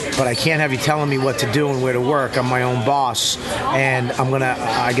club, but I can't have you telling me what to do and where to work. I'm my own boss, and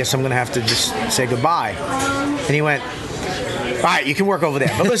I guess I'm gonna have to just say goodbye. And he went, "All right, you can work over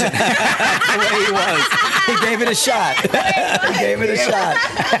there, but listen." The way he was. He gave it a shot. He gave it a shot.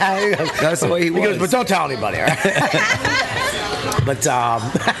 That's the way he was. He goes, "But don't tell anybody." All right? but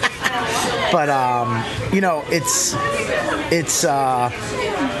you know, it's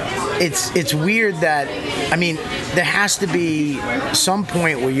weird that, I mean, there has to be some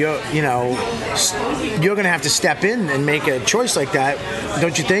point where you're going to have to step in and make a choice like that.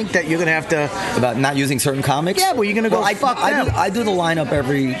 Don't you think that you're going to have to? About not using certain comics? Yeah, well, you're going to go, fuck them. I do the lineup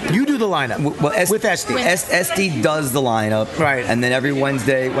every... You do the lineup with SD. SD does the lineup. Right. And then every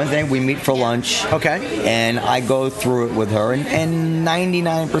Wednesday we meet for lunch. Okay. And I go through it with her. And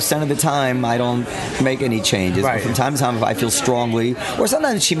 99% of the time, I don't make any changes. Right. But from time to time, if I feel strongly, or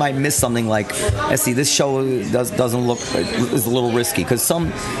sometimes she might miss something like, SD, this show doesn't look, is a little risky. Because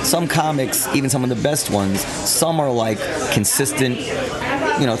some comics, even some of the best ones, some are like consistent,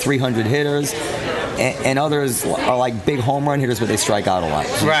 300 hitters. And others are like big home run hitters, but they strike out a lot.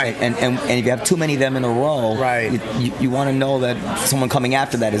 Right. And if you have too many of them in a row, right, you want to know that someone coming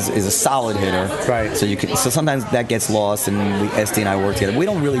after that is a solid hitter. Right. So sometimes that gets lost, and SD and I work together. We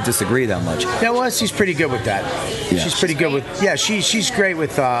don't really disagree that much. Yeah, well, she's pretty good with that. Yeah. She's pretty good with. Yeah, she's great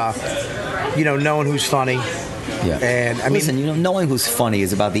with knowing who's funny. Yeah. And I mean, listen, knowing who's funny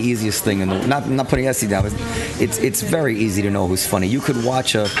is about the easiest thing. And not putting SD down. It's very easy to know who's funny. You could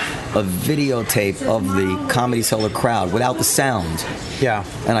watch a videotape of the Comedy Cellar crowd without the sound. Yeah.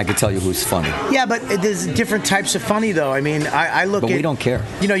 And I could tell you who's funny. Yeah, but there's different types of funny, though. I mean, I look at... But we don't care.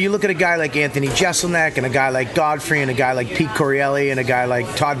 You look at a guy like Anthony Jeselnik and a guy like Godfrey and a guy like Pete Correale and a guy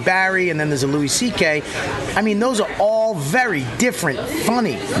like Todd Barry, and then there's a Louis C.K. I mean, those are all very different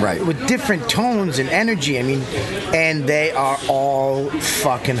funny. Right. With different tones and energy. I mean, and they are all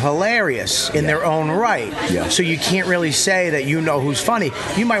fucking hilarious in their own right. Yeah. So you can't really say that you know who's funny.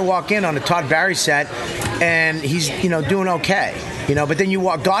 You might walk in on a Todd Barry set and he's, doing okay. But then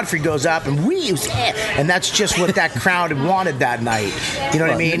Godfrey goes up and and that's just what that crowd wanted that night. You know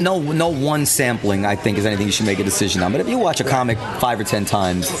what I mean? No one sampling, I think, is anything you should make a decision on. But if you watch a comic 5 or 10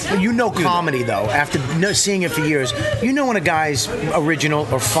 times... comedy, though. After seeing it for years, when a guy's original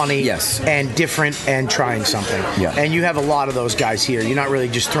or funny, yes, and different and trying something. Yeah. And you have a lot of those guys here. You're not really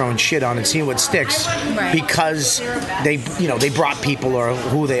just throwing shit on and seeing what sticks, right, because they brought people or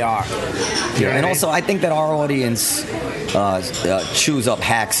who they are. And also, I think that our audience chews up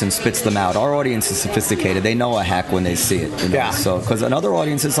hacks and spits them out. Our audience is sophisticated. They know a hack when they see it. Yeah. So, because in other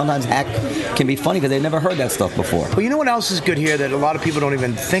audiences, sometimes hack can be funny because they've never heard that stuff before. Well, you know what else is good here that a lot of people don't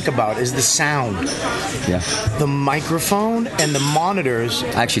even think about is the sound. Yeah. The microphone and the monitors.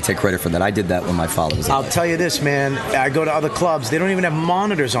 I actually take credit for that. I did that when my father was I'll tell you this, man. I go to other clubs. They don't even have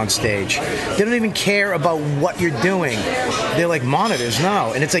monitors on stage. They don't even care about what you're doing. They're like, monitors?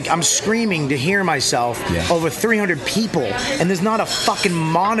 No. And it's like I'm screaming to hear myself over 300 people, and there's not a fucking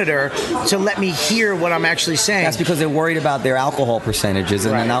monitor to let me hear what I'm actually saying. That's because they're worried about their alcohol percentages,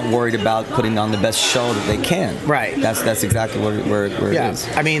 and they're not worried about putting on the best show that they can. Right. That's exactly where it is.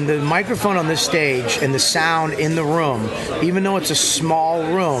 I mean, the microphone on this stage and the sound in the room, even though it's a small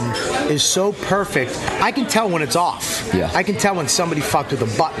room, is so perfect. I can tell when it's off. Yeah. I can tell when somebody fucked with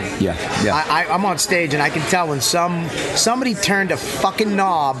a button. Yeah. I'm on stage and I can tell when somebody turned a fucking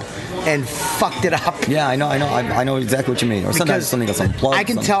knob and fucked it up. Yeah, I know exactly what you mean. Or sometimes something that's unplugged. I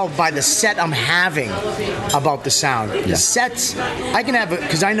can tell by the set I'm having about the sound. The sets, I can have it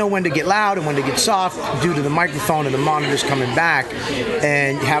because I know when to get loud and when to get soft due to the microphone and the monitors coming back,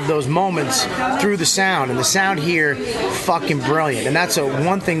 and have those moments through the sound. And the sound here, fucking brilliant. And that's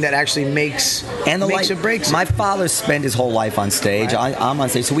one thing that actually makes or breaks it. My father spent his whole life on stage. Right. I'm on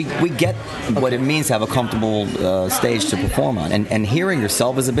stage, so we get what it means to have a comfortable stage to perform on. And hearing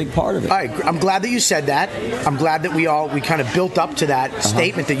yourself is a big part part of it. All right, I'm glad that you said that. I'm glad that we kind of built up to that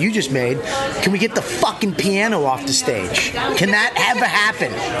statement that you just made. Can we get the fucking piano off the stage? Can that ever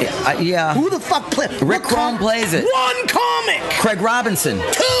happen? Yeah. Who the fuck plays? Rick Crom plays it. One comic. Craig Robinson. 2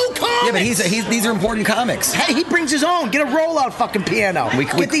 comics. Yeah, but these are important comics. Hey, he brings his own. Get a rollout fucking piano.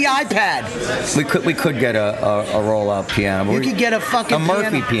 Get the iPad. We could get a rollout piano. But You could get a fucking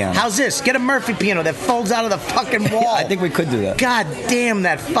Murphy piano. How's this? Get a Murphy piano that folds out of the fucking wall. I think we could do that. God damn,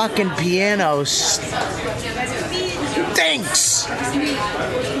 that fucking piano stinks.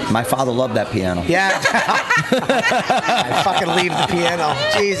 My father loved that piano. Yeah. I fucking leave the piano.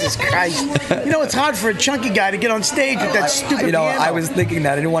 Jesus Christ. You know, it's hard for a chunky guy to get on stage with that stupid piano. I was thinking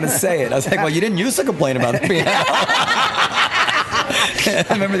that. I didn't want to say it. I was like, well, you didn't used to complain about the piano. I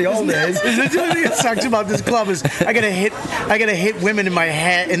remember the old days. The only thing that sucks about this club is I gotta hit women in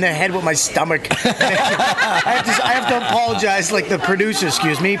their head with my stomach. I have to apologize like the producer.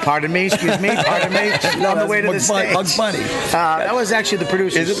 Excuse me, pardon me, on the way to the stage. Bugs Bunny. That was actually the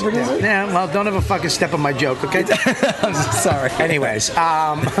producer. Is it the producer? Yeah. Well, don't ever fucking step on my joke, okay? I'm sorry. Anyways,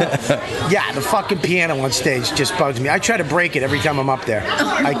 yeah, the fucking piano on stage just bugs me. I try to break it every time I'm up there.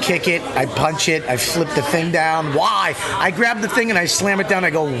 I kick it, I punch it, I flip the thing down. Why? I grab the thing and I slam it down. I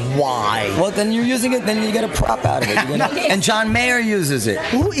go, why? Well, then you're using it. Then you get a prop out of it. And John Mayer uses it.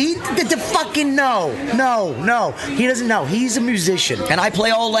 Who? The fucking no. He doesn't know. He's a musician. And I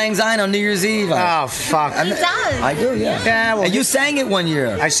play Old Lang Syne on New Year's Eve. Oh fuck. He does. I do, yeah. Yeah, well, and you sang it one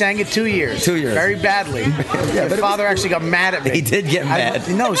year. I sang it 2 years. 2 years. Very badly. Yeah, My father actually got mad at me. He did get mad.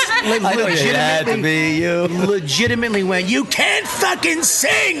 I know. I know it had to be you. Legitimately went, you can't fucking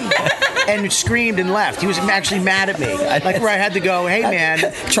sing! And screamed and left. He was actually mad at me. Like where I had to go, hey man.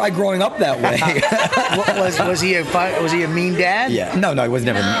 Try growing up that way. was he a mean dad? Yeah. No, he was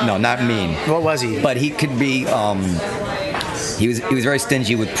never. No, not mean. What was he? But he could be. He was very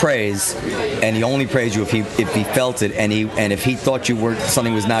stingy with praise, and he only praised you if he felt it, and if he thought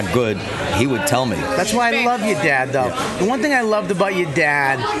something was not good, he would tell me. That's why I love your dad, though. Yeah. The one thing I loved about your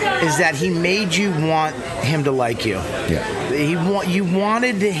dad is that he made you want him to like you. Yeah. You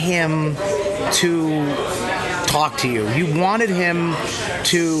wanted him to talk to you. You wanted him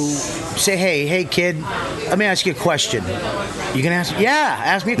to say, hey kid, let me ask you a question. You can ask? Yeah,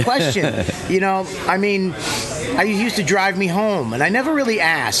 ask me a question. You know, I mean, he used to drive me home, and I never really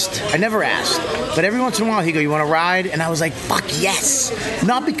asked. But every once in a while, he'd go, you want to ride? And I was like, fuck yes.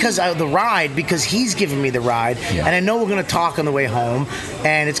 Not because of the ride, because he's giving me the ride. Yeah. And I know we're going to talk on the way home,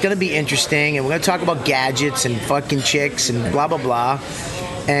 and it's going to be interesting, and we're going to talk about gadgets and fucking chicks and blah, blah, blah.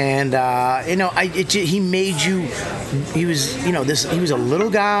 And he made you. He was, he was a little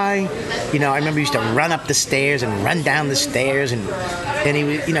guy. I remember he used to run up the stairs and run down the stairs, and he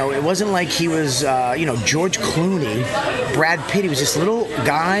was, it wasn't like he was, George Clooney, Brad Pitt. He was this little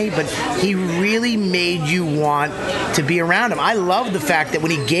guy, but he really made you want to be around him. I love the fact that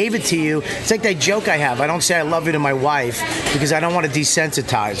when he gave it to you, it's like that joke I have. I don't say I love you to my wife because I don't want to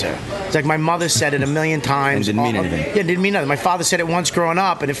desensitize her. It's like my mother said it a million times. And didn't mean anything. Yeah, it didn't mean nothing. My father said it once growing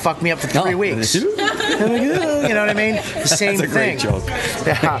up, and it fucked me up for 3 weeks. You know what I mean? The same That's a thing. great joke.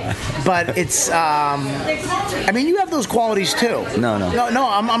 Yeah. But it's, you have those qualities too. No.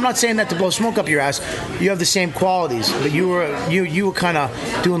 I'm not saying that to blow smoke up your ass. You have the same qualities, but you were kind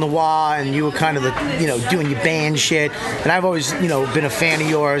of doing the wah, and you were kind of doing your band shit. And I've always, been a fan of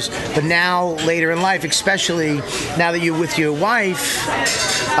yours. But now, later in life, especially now that you're with your wife,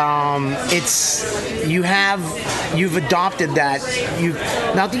 you've adopted that.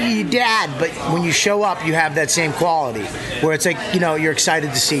 Not that you're your dad, but when you show up, you have that same quality where it's like, you're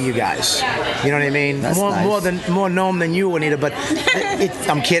excited to see you guys. You know what I mean? That's nice. More gnome than you, Juanita, but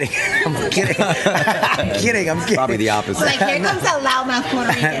I'm kidding. I'm kidding. Probably the opposite. Like, here comes that loudmouth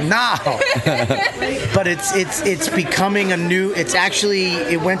Puerto Rican. No. But it's becoming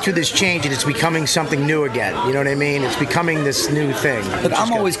it went through this change, and it's becoming something new again. You know what I mean? It's becoming this new thing. Look,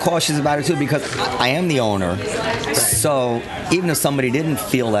 I'm always cautious about it too because I am the owner. Right. So even if somebody didn't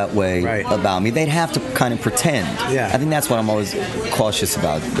feel that way about me, they'd have to kind of pretend. Yeah. I think that's what I'm always cautious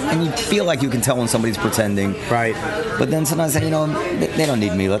about. And you feel like you can tell when somebody's pretending. Right. But then sometimes they don't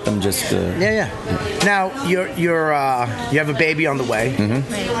need me. Let them just. Yeah. Now you have a baby on the way,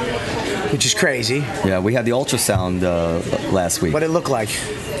 which is crazy. Yeah, we had the ultrasound last week. What did it look like?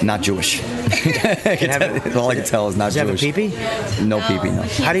 Not Jewish. All I can tell is not Does it Jewish. have a pee-pee? No pee-pee, no.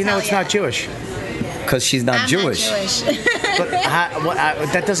 How do you know it's not Jewish? Because she's not I'm Jewish. not Jewish. But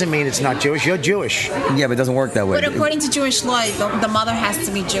that doesn't mean it's not Jewish. You're Jewish. Yeah, but it doesn't work that way. But according to Jewish law, the mother has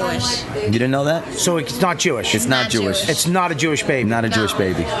to be Jewish. You didn't know that? So it's not Jewish. It's not not Jewish. Jewish. It's not a Jewish baby. Not a No. Jewish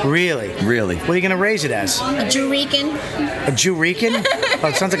baby. Really? Really. What are you going to raise it as? A Jurican. A Jurican? Oh,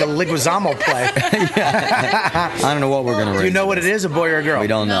 it sounds like a Liguizamo play. I don't know what we're going to raise. Do you know what it is, a boy or a girl? We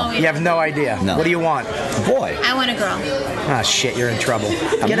don't know. No, You have no idea. No. What do you want? Boy. I want a girl. Ah, shit, you're in trouble.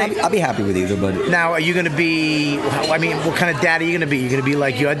 I mean, Get a- I'll be happy with either, but Now, are you going to be, I mean, what kind of dad are you going to be? You're going to be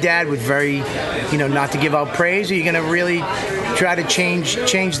like your dad with very, not to give out praise? Or are you going to really try to change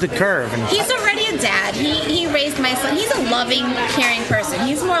the curve? And He's already a dad. He raised my son. He's a loving, caring person.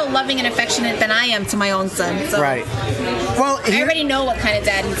 He's more loving and affectionate than I am to my own son. So Right. Well, I already know what kind of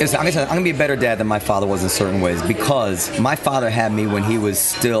dad he's. listen, I'm gonna be a better dad than my father was in certain ways, because my father had me when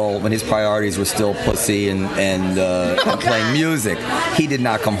his priorities were still pussy and playing God. music. He did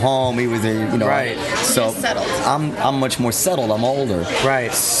not come home. He was Right. So You're settled. I'm much more settled. I'm older.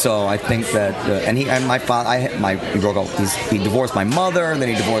 Right. So I think that my father, he broke up. He divorced my mother, then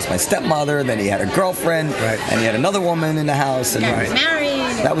he divorced my stepmother, then he had a girlfriend, Right. and he had another woman in the house, and Got married.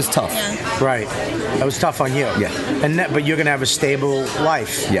 that was tough. Yeah. right. That was tough on you. Yeah. But you're going to have a stable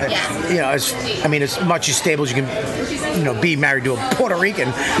life. Yeah. Yeah. As much as stable as you can, be married to a Puerto Rican.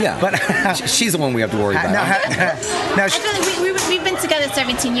 Yeah. But She's the one we have to worry about. now, I feel like we've been together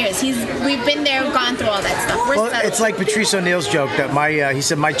 17 years. We've been there, gone through all that stuff. We're well, settled. it's like Patrice O'Neal's joke that he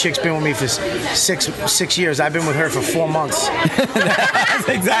said my chick's been with me for six years. I've been with her for 4 months. That's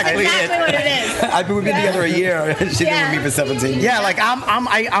exactly exactly what it is. We've been together a year. She's been Yeah. with me for 17 years. Yeah, like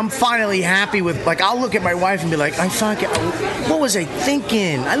I'm finally happy with, like, I'll look at my wife and be like, what was I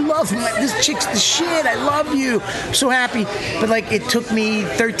thinking? I love this chick's the shit. I love you. I'm so happy. But like, it took me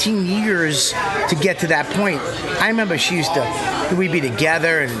 13 years to get to that point. I remember we'd be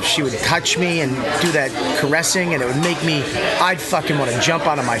together and she would touch me and do that caressing, and it would make me, I'd fucking want to jump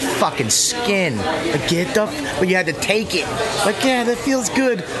out of my fucking skin. Like, but you had to take it. Like, yeah, that feels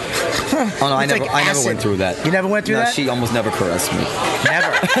good. Oh no, I It's never, like I never acid. went through that. You never went through No, that? she almost never caressed me.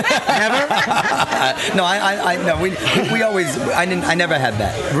 Never. Never? No, no, we always, I never had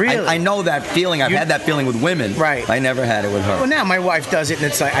that. Really? I know that feeling. I've had that feeling with women. Right. I never had it with her. Well, now my wife does it, and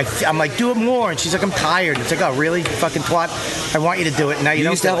it's like I'm like, do it more, and she's like, I'm tired. It's like, oh, really, fucking twat? I want you to do it. Now you You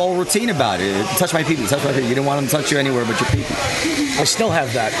don't. used to have a whole routine about it. Touch my pee-pee, touch my pee-pee. You didn't want them to touch you anywhere but your pee-pee. I still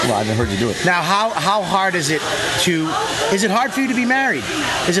have that. Well, I haven't heard you do it. Now, how hard is it is it hard for you to be married?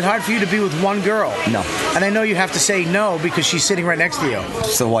 Is it hard for you to be with one girl? No. And I know you have to say no because she's sitting right next to you.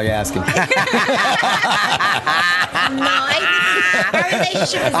 So why are you asking? No, our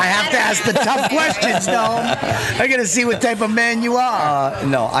relationship is I have to better. ask the tough questions, though. I got to see what type of man you are.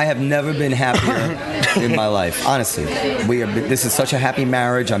 No, I have never been happier in my life. Honestly, this is such a happy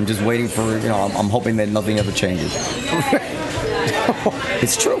marriage. I'm just waiting for, I'm hoping that nothing ever changes.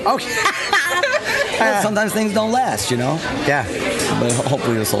 It's true. Okay. Well, sometimes things don't last, Yeah. but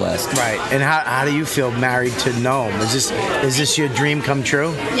hopefully this will last. Right. And how do you feel married to Noam? Is this your dream come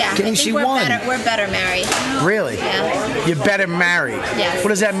true? Yeah, I Getting think she we're won. better. We're better married. Really? Yeah. You're better married. Yes. What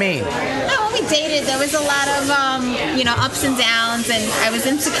does that mean? No, when we dated, there was a lot of ups and downs, and I was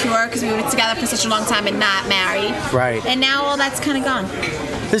insecure because we were together for such a long time and not married. Right. And now all that's kind of gone.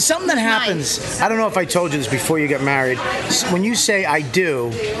 There's something that Nice. happens. I don't know if I told you this before you got married. When you say I do,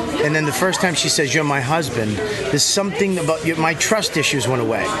 and then the first time she says you're my husband, there's something about my trust issues went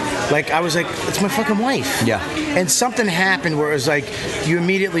away. Like, I was like, it's my fucking wife. Yeah. And something happened where it was like you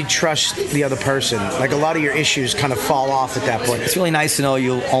immediately trust the other person. Like, a lot of your issues kind of fall off at that point. It's really nice to know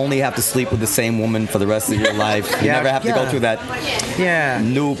you'll only have to sleep with the same woman for the rest of your life. You Yeah, never have to go yeah. through that Yeah.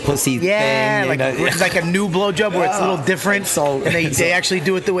 new pussy Yeah, thing. like a new blowjob where it's a little different. So- and they actually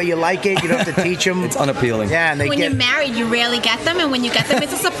do it the way you like it. You don't have to teach them. It's unappealing. Yeah, and they When get. you're married, you rarely get them, and when you get them,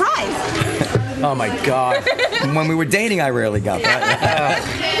 it's a surprise. Oh my God. When we were dating, I rarely got that.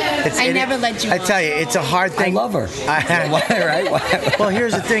 I never led you I on. tell you, it's a hard I thing. love her. Why, right? Why? Well,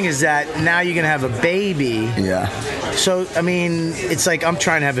 here's the thing: is that now you're gonna have a baby. Yeah. So I mean, it's like I'm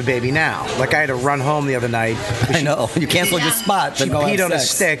trying to have a baby now. Like, I had to run home the other night. I know. You canceled your spot. She to go peed have on a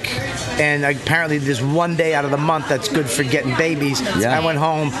sex. stick, and apparently there's one day out of the month that's good for getting babies. Yeah. I went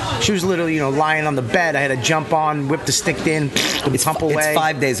home. She was literally, lying on the bed. I had to jump on, whip the stick in, and pump away. It's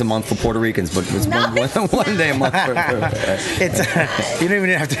 5 days a month for Puerto Ricans, but It's No, one it's one day a month. It's you don't even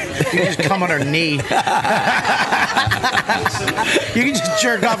have to. You can just come on her knee. You can just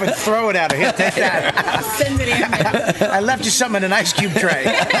jerk off and throw it at her. Here, take that. Send it in. I left you something in an ice cube tray.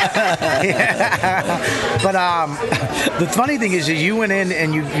 Yeah. But the funny thing is, you went in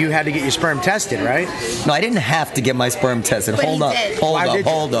and you had to get your sperm tested, right? No, I didn't have to get my sperm tested. But Hold you up, did. Why did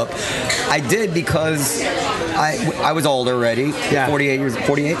you? hold up. I did because I was old already. Yeah.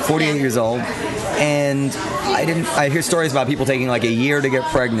 48 years old. And I hear stories about people taking like a year to get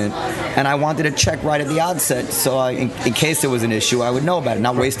pregnant, and I wanted to check right at the outset, so in case there was an issue, I would know about it,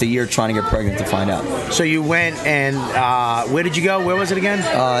 not waste a year trying to get pregnant to find out. So you went and where did you go? Where was it again?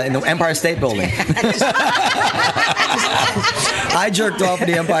 In the Empire State Building. I jerked off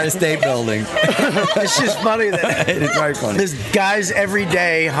in the Empire State Building. It's just funny that It is very funny. there's guys every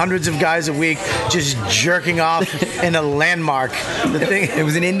day, hundreds of guys a week, just jerking off in a landmark. The thing, It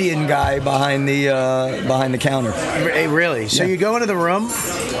was an Indian guy behind the counter. really. So you go into the room,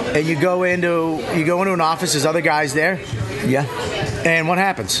 and you go into an office. There's other guys there, Yeah. and what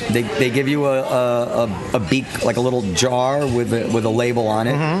happens? They give you a beak, like a little jar with a label on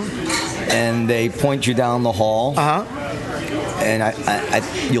it, and they point you down the hall. And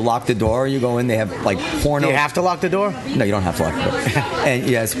you lock the door. You go in. They have like porno. Do you have to lock the door? No, you don't have to lock the door. And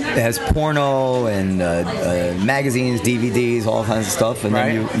yes, it has porno and magazines, DVDs, all kinds of stuff. And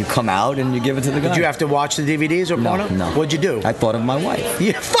then Right. you come out and you give it to the guy. Did you have to watch the DVDs or porno? No. What'd you do? I thought of my wife.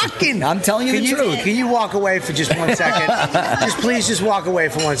 You fucking. I'm telling you Can the truth. Can you walk away for just 1 second? Just walk away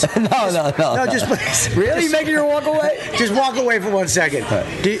for 1 second. No. No, just please. Really? You making her walk away? Just walk away for 1 second.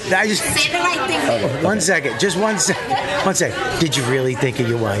 I just Say the right thing. 1 second. Just 1 second. 1 second. Did you really think of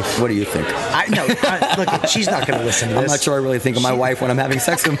your wife? What do you think? Look, she's not going to listen to this. I'm not sure I really think of my wife when I'm having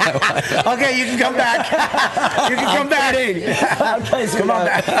sex with my wife. Okay, you can come back. You can come back. Come on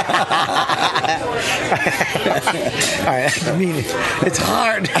back. All right. I mean, it's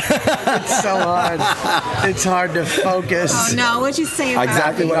hard. It's so hard. It's hard to focus. Oh no, what'd you say about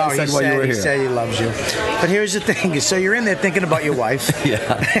Exactly what I No, said he while you were he here. said he loves you. But here's the thing. So you're in there thinking about your wife. Yeah.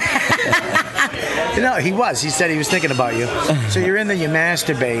 No, he was. He said he was thinking about you. So you're in there, you're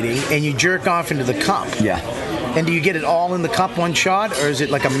masturbating, and you jerk off into the cup. Yeah. And do you get it all in the cup one shot, or is it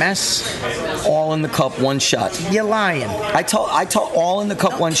like a mess? All in the cup, one shot. You're lying. I told all in the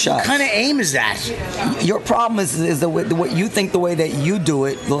cup, one shot. What kind of aim is that? Your problem is the way you think the way that you do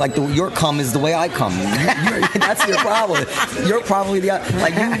it, like your cum is the way I come. That's your problem. You're probably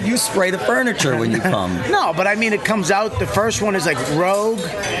you spray the furniture when you come. No, but I mean, it comes out. The first one is like rogue.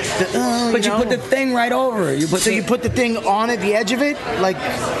 But you put the thing right over it. You put the thing on it, the edge of it,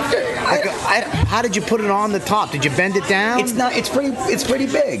 how did you put it on the top? Did you bend it down? It's not. It's pretty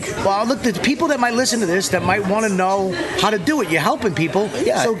big. Well, look, the people that might listen to this that might want to know how to do it. You're helping people.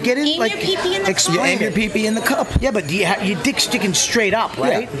 Yeah. So get in, Aim your pee-pee in the You explain aim your it. pee-pee in the cup. Yeah, but your dick's sticking straight up,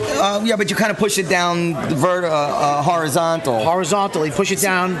 right? Yeah, but you kind of push it down horizontal. Horizontally, push it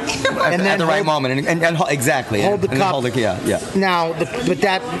down, and then at the right hold- moment, and exactly. Hold the and then cup. Hold it, yeah. Now, but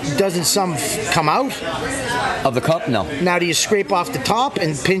that doesn't some come out? Of the cup, no. Now, do you scrape off the top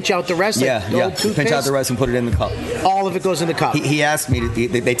and pinch out the rest? Yeah. Like old Pinch out toothpaste? the rest and put it in the cup. All of it goes in the cup. He asked me.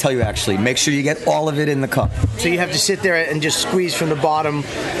 They tell you actually. Make sure you get all of it in the cup. So you have to sit there and just squeeze from the bottom,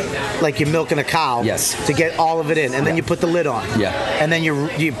 like you're milking a cow. Yes. To get all of it in, and then you put the lid on. Yeah. And then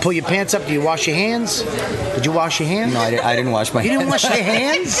you pull your pants up. Do you wash your hands? Did you wash your hands? No, I didn't wash my. You didn't wash your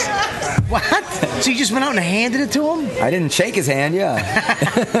hands? What? So you just went out and handed it to him? I didn't shake his hand. Yeah.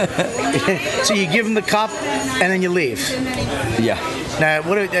 So you give him the cup, and then you leave. Yeah. Now,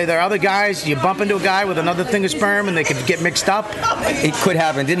 are there other guys? You bump into a guy with another thing of sperm, and they could get mixed up. It could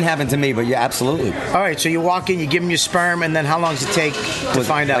happen. It didn't happen to me, but yeah, absolutely. All right. So you walk in, you give him your sperm, and then how long does it take to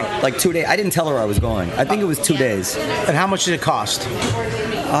find out? Like 2 days. I didn't tell her I was going. I think it was 2 days. And how much did it cost?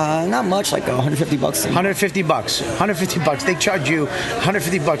 Not much, like $150. $150. $150. They charge you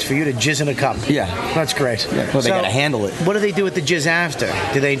 $150 for you to jizz in a cup. Yeah. That's great. Yeah, well, they gotta handle it. What do they do with the jizz after?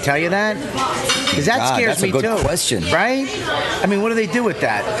 Do they tell you that? Because that God, scares that's a me good too. question. Right? I mean, what do they do with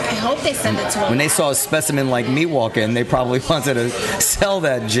that? I hope they send it to him. When they saw a specimen like me walk in, they probably wanted to sell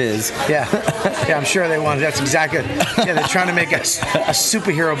that jizz. Yeah. Yeah, I'm sure they want. That's exactly. Yeah, they're trying to make a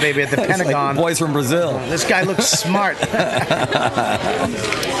superhero baby at the It's like Pentagon. the boys from Brazil. This guy looks smart.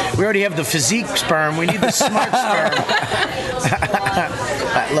 We already have the physique sperm. We need the smart sperm.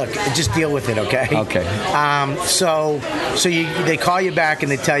 look, just deal with it, okay? Okay. So they call you back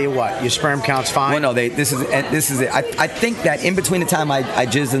and they tell you what? Your sperm count's fine? Well, no, this is it. I think that in between the time I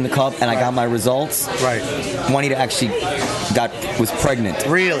jizzed in the cup and I got my results, Right. Juanita actually was pregnant.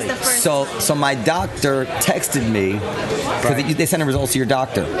 Really? So my doctor texted me because they send the results to your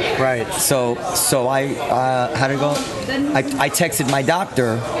doctor. Right. So I how'd it go? I texted my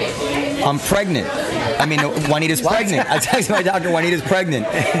doctor, I'm pregnant. I mean, Juanita's pregnant. I texted my doctor, Juanita's pregnant,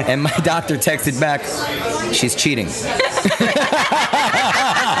 and my doctor texted back, she's cheating.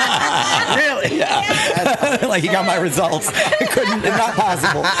 Really? Yeah. Like he got my results. It's not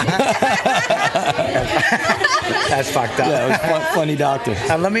possible. That's fucked up. Yeah, it was funny doctor.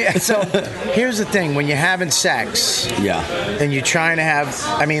 So here's the thing: when you're having sex, Yeah. and you're trying to have,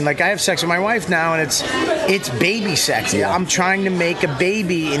 I have sex with my wife now, and it's baby sex. Yeah. I'm trying to make a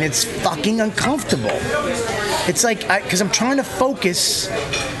baby, and it's fucking uncomfortable. It's like because I'm trying to focus.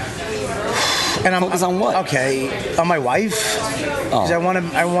 And Focus on what? Okay, on my wife. Because I want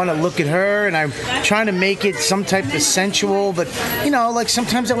to look at her, and I'm trying to make it some type of sensual. But like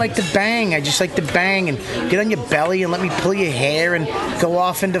sometimes I like to bang. I just like to bang and get on your belly and let me pull your hair and go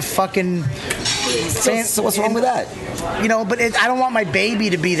off into fucking. So what's wrong with that? But I don't want my baby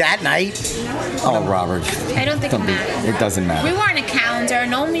to be that night. Oh, Robert. I don't think it matters. It doesn't matter. We weren't a calendar.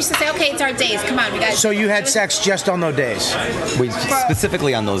 No one used to say, okay, it's our days. Come on, we guys. So you had sex just on those days,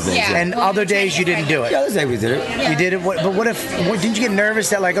 Specifically on those days. Yeah. and Well, other days you didn't do it. Yeah, those days we did it. Yeah. You did it, but what if? Didn't you get nervous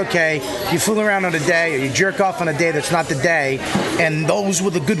that okay, you fool around on a day, or you jerk off on a day that's not the day, and those were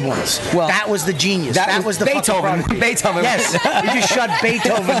the good ones? Well, that was the genius. That was the fucking Beethoven. product. Beethoven. Yes, you just shot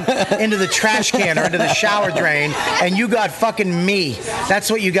Beethoven into the trash can or into the shower drain, and you got fucking me. That's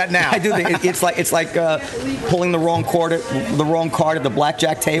what you got now. I do think it's like pulling the wrong card at the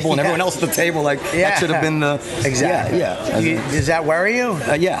blackjack table, and Yeah. everyone else at the table that should have been the Exactly. Yeah. Does that worry you?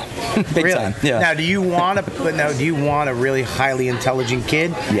 Yeah. Big Really? time. Yeah. Now, do you want a really highly intelligent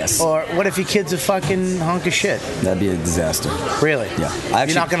kid? Yes. Or what if your kid's a fucking hunk of shit? That'd be a disaster. Really? Yeah.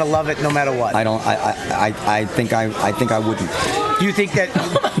 You're not going to love it no matter what. I don't. I think I wouldn't. You think that?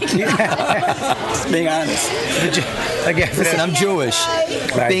 Being honest. Listen, I'm Jewish.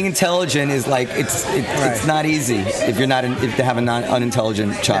 Right. Being intelligent is like it's not easy if you're not if to have an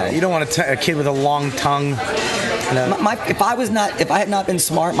unintelligent child. You don't want a kid with a long tongue. If I had not been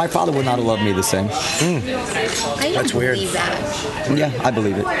smart, my father would not have loved me the same. I don't That's weird. believe that. Yeah, I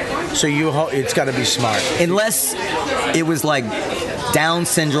believe it. So it's got to be smart. Unless it was like Down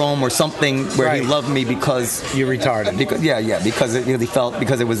syndrome or something where he Right. loved me because You're retarded.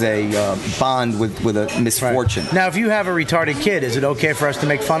 because it was a bond with a misfortune. Now, if you have a retarded kid, is it okay for us to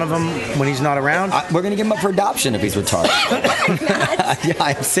make fun of him when he's not around? We're gonna give him up for adoption if he's retarded. Yeah,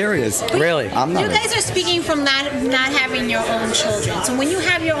 I'm serious. Really? I'm not. You guys are speaking from not having your own children. So when you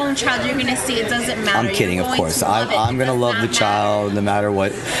have your own child, you're going to see it doesn't matter. I'm kidding, You're of going course. to love it. I'm It gonna does love not the matter. child no matter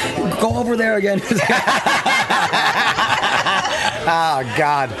what. Go over there again. Oh,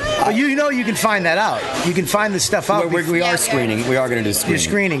 God. Well, you can find that out. You can find this stuff out. We are screening. We are going to do screening. You're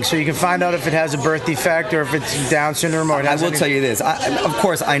screening, so you can find out if it has a birth defect or if it's Down syndrome or it I has will tell you this. Of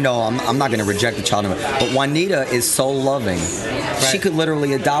course, I know I'm not going to reject the child, but Juanita is so loving. She could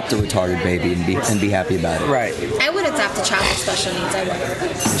literally adopt a retarded baby and be happy about it. Right. I would adopt a child with special needs. I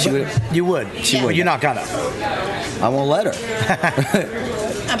would. She would. You would. She But would. you're not gonna. I won't let her.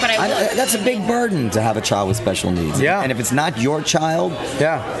 But I would. That's a big burden to have a child with special needs. Yeah. And if it's not your child,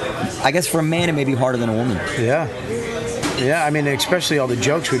 Yeah. I guess for a man it may be harder than a woman. Yeah. Yeah, especially all the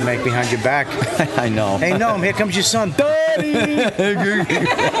jokes we'd make behind your back. I know. Hey, Noam, here comes your son. Daddy!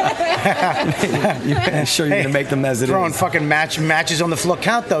 Sure you're going to make them as it Throwing is. fucking matches on the floor.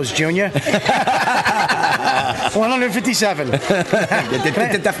 Count those, Junior. 157.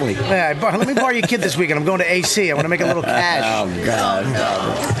 Definitely. Yeah, let me borrow your kid this weekend. I'm going to AC. I want to make a little cash. Oh,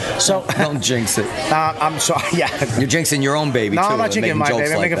 God. So, Don't jinx it. I'm sorry. Yeah. You're jinxing your own baby, No, too. I'm not and jinxing making my jokes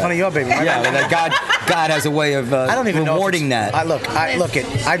baby. I'm like making that. fun of your baby. Yeah, but God has a way of I don't even know if rewarding that.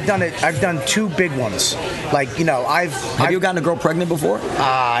 I've done it. I've done two big ones. Have you gotten a girl pregnant before?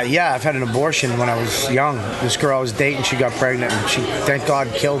 Yeah, I've had an abortion when I was young. This girl I was dating, she got pregnant, and she, thank God,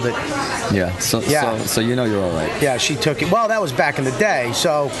 killed it. Yeah. Yeah. So you know you're all right. Yeah, she took it. Well, that was back in the day.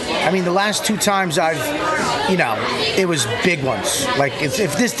 So, the last two times it was big ones. Like,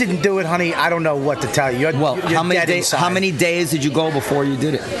 if this didn't didn't do it, honey, I don't know what to tell you. You're how many dead days? inside. How many days did you go before you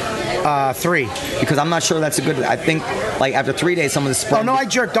did it? 3. Because I'm not sure that's a good. I think like after 3 days, some of the spread. Oh no, I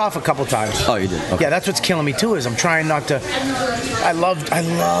jerked off a couple times. Oh, you did. Okay. Yeah, that's what's killing me too. Is I'm trying not to. I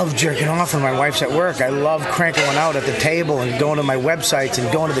love jerking off when my wife's at work. I love cranking one out at the table and going to my websites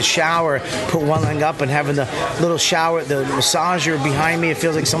and going to the shower, put one leg up and having the little shower, the massager behind me. It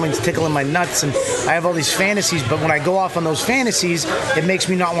feels like someone's tickling my nuts, and I have all these fantasies. But when I go off on those fantasies, it makes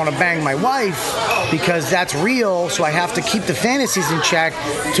me not want to bang my wife because that's real. So I have to keep the fantasies in check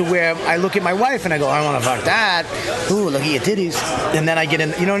to where I look at my wife and I go, I want to fuck that. Ooh, look at your titties. And then I get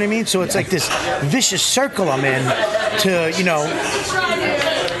in, you know what I mean? So it's like this vicious circle I'm in to,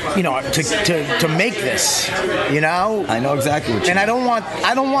 to make this, I know exactly what you And I don't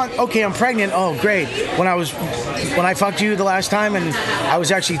want, okay, I'm pregnant. Oh, great. When I fucked you the last time and I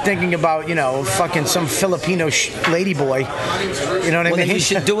was actually thinking about, fucking some Filipino lady boy. You know what I Well, mean? then you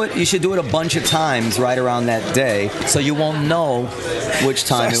should do it. You should do it a bunch of times right around that day, so you won't know which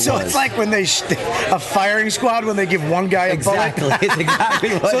time So it was. it's like when they, a firing squad, when they give one guy a exactly. bullet. It's exactly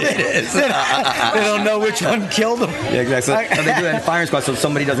what So it is. They don't know which one killed them. Yeah, exactly. So they do that in firing squad, so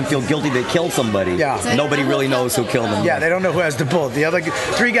somebody doesn't feel guilty they killed somebody. Yeah. Nobody really knows who killed them. Yeah, they don't know who has the bullet. The other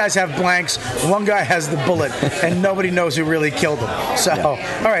 3 guys have blanks. One guy has the bullet, and nobody knows who really killed him. So,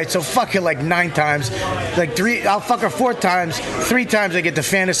 all right, so fuck her like 9 times. Like 3, I'll fuck her 4 times. 3 times I get to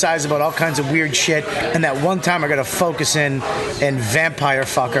fantasize about all kinds of weird shit, and that one time I got to focus in and vampire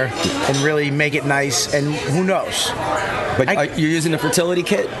fuck her and really make it nice. And who knows? But you're using the fertility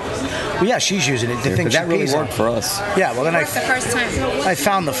kit? Well, yeah, she's using it. The thing That she really pees worked on. for us. Yeah, well then Worked the first time. I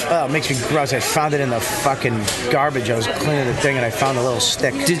found it makes me gross. I found it in the fucking garbage. I was cleaning the thing and I found a little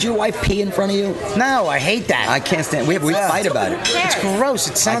stick. Did your wife pee in front of you? No, I hate that. I can't stand. We fight about it. It's gross.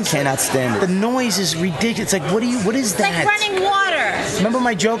 It sounds. I cannot stand it. The noise is ridiculous. It's like, what is It's that? like running water. Remember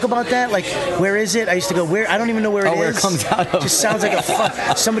my joke about that? Like, where is it? I used to go, where? I don't even know where it is. where it comes out of. Just sounds like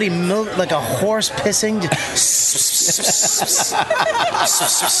somebody like a horse pissing.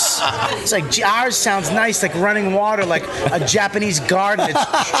 It's like ours sounds nice, like running water, like a Japanese garden.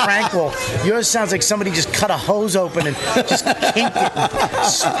 It's tranquil. Yours sounds like somebody just cut a hose open and just kinked it, and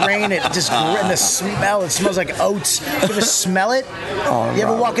spraying it. Just and the smell. It smells like oats. You ever smell it? Oh, you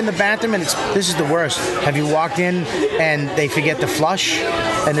ever Robert. walk in the bathroom and this is the worst. Have you walked in and they forget to flush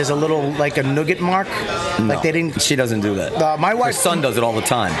and there's a little like a nougat mark? No, Like they didn't. She doesn't do that. My Her wife. son does it all the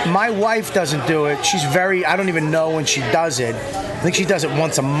time. My wife doesn't do it. She's I don't even know when she does it. I think she does it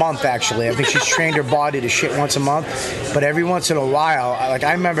once a month, actually. I think she's trained her body to shit once a month. But every once in a while,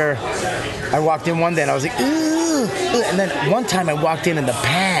 I remember I walked in one day and I was like, ooh. And then one time I walked in and the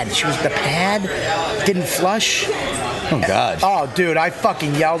pad didn't flush. Oh, God. Oh, dude, I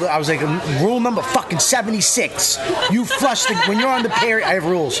fucking yelled. I was like, rule number fucking 76. You flush when you're on the period. I have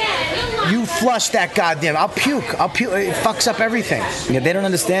rules. You flush that goddamn. I'll puke. It fucks up everything. Yeah, they don't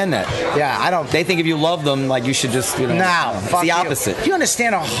understand that. Yeah, I don't. They think if you love them, like you should just, No, it's fuck the you. opposite. Do you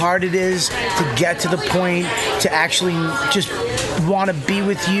understand how hard it is to get to the point to actually just want to be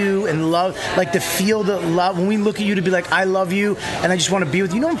with you and love, like to feel the love when we look at you to be like, I love you and I just want to be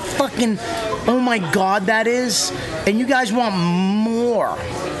with you. You know how fucking, oh my God, that is? And you guys want more.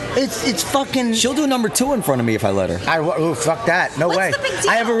 It's fucking. She'll do number 2 in front of me if I let her. Oh, fuck that. No way. the big deal?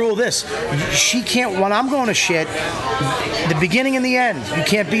 I have a rule this. She can't, when I'm going to shit, the beginning and the end, you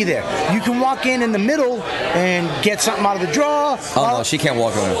can't be there. You can walk in the middle and get something out of the drawer. Oh, no, she can't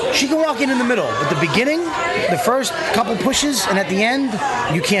walk around. She can walk in the middle. At the beginning, the first couple pushes, and at the end,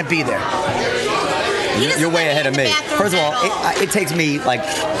 you can't be there. You're way ahead of me. First of all, all, it takes me like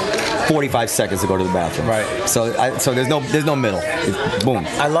 45 seconds to go to the bathroom. Right. So there's no middle. It's boom.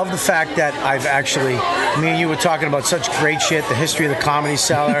 I love the fact that I've actually, me and you were talking about such great shit, the history of the Comedy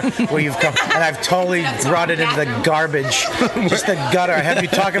Cellar, where you've come, and I've totally brought it into the garbage, just the gutter. I have you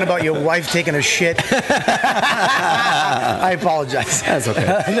talking about your wife taking a shit. I apologize. That's okay.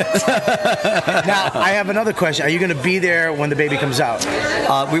 Now, I have another question. Are you going to be there when the baby comes out?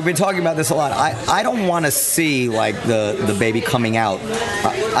 We've been talking about this a lot. I don't want to see like the baby coming out.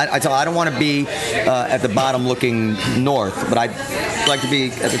 I don't want to be at the bottom looking north, but I'd like to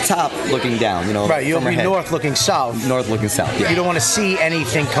be at the top looking down. Right, you'll from her be head. north looking south. North looking south. Yeah. You don't want to see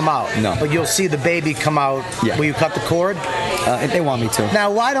anything come out. No. But you'll see the baby come out. Yeah. Will you cut the cord? If they want me to.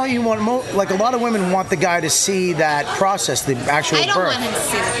 Now, why don't you want like a lot of women want the guy to see that process, the actual I don't birth. want him to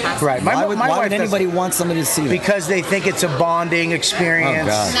see the process. Right. Why would wife anybody doesn't. want somebody to see that? Because they think it's a bonding experience,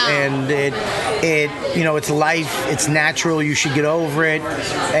 Oh, God. No. and it's life, it's natural. You should get over it,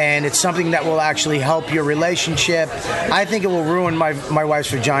 and it's something that will actually help your relationship. I think it will ruin my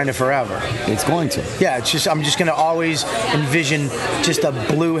wife's vagina forever. It's going to. Yeah, I'm just gonna always envision just a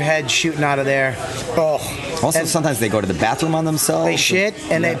blue head shooting out of there. Oh. Also, And sometimes they go to the bathroom on themselves. they shit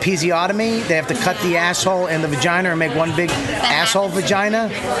and they episiotomy. They have to cut the asshole and the vagina and make one big asshole vagina.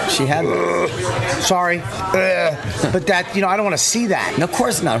 She had. Sorry, but that I don't want to see that. No, of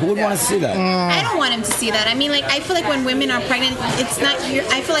course not. Who would want to see that? I don't want him to see that. I mean, like, I feel like when women are pregnant, it's not.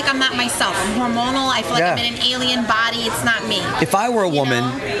 I feel like I'm not myself. I'm hormonal. I feel like Yeah. I'm in an alien body. It's not me. If I were a woman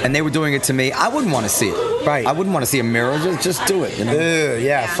know? and they were doing it to me, I wouldn't want to see it. Right. I wouldn't want to see a mirror. Just do it. You know.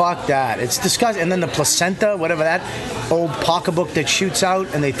 Yeah, fuck that. It's disgusting. And then the placenta, whatever that old pocketbook that shoots out,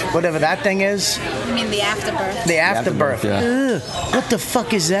 and whatever that thing is, I mean, the afterbirth. the afterbirth. yeah. Ugh, what the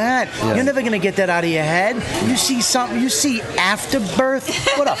fuck is that? Yeah. You're never gonna get that out of your head. You see something. You see afterbirth.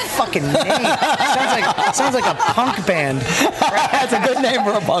 What a fucking name. sounds like a punk band. That's a good name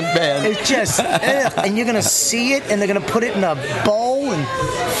for a punk band. It's just, and you're gonna see it, and they're gonna put it in a bowl, and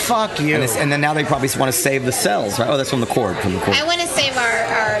fuck you. And then now they probably want to save the cells, right? Oh, that's from the cord. I want to save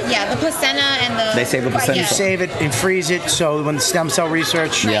the placenta and the. They save the placenta. You Yeah. save it and freeze it, so when the stem cell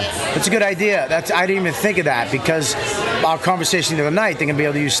research, Yeah. that's a good idea. I didn't even think of that because our conversation the other night, they're gonna be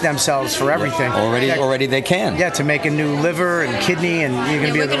able to use stem cells for everything. Already they can. Yeah, to make a new liver and kidney, and you're Yeah,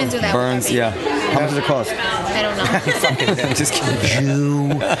 gonna be we're able gonna to do that. Burns, with everything. yeah. How much does it cost? I don't know. Just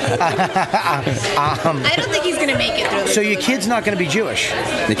kidding. I don't think he's gonna make it through. So your kid's not gonna be Jewish,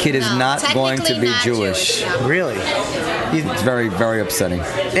 The kid is No, not going to technically be not Jewish. no. really? It's very, very upsetting.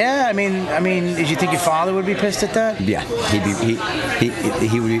 Yeah, I mean, did you think your father would be pissed at that? Yeah, he'd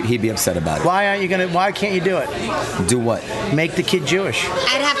be upset about it. Why can't you do it? Do what? Make the kid Jewish.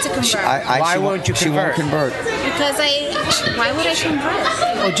 I'd have to convert Why she won't you She won't convert. because Why would I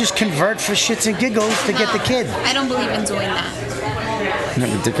convert? Or just convert for shits and giggles to get the kid. I don't believe in doing that. Isn't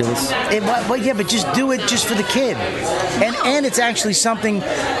that ridiculous? Yeah, but just do it just for the kid. And it's actually something,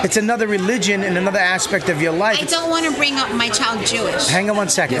 it's another religion and another aspect of your life. I don't want to bring up my child Jewish. Hang on one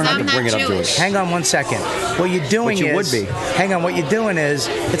second. Because I'm not bring it up Jewish. Hang on one second. What you're doing But you is, would be. hang on, what you're doing is,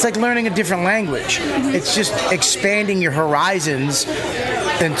 it's like learning a different language. It's just expanding your horizons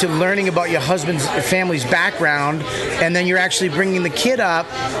into learning about your husband's family's background, and then you're actually bringing the kid up.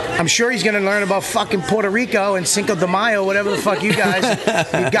 I'm sure he's going to learn about fucking Puerto Rico and Cinco de Mayo, whatever the fuck you guys,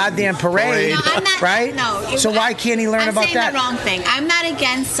 you goddamn parade, No, I'm not, right? No. So why can't he learn I'm about saying that? the wrong thing. I'm not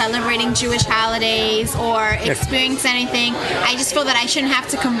against celebrating Jewish holidays or experience anything. I just feel that I shouldn't have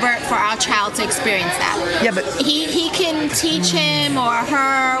to convert for our child to experience that. Yeah, but he can teach him or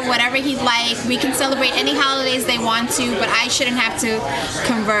her whatever he'd like. We can celebrate any holidays they want to, but I shouldn't have to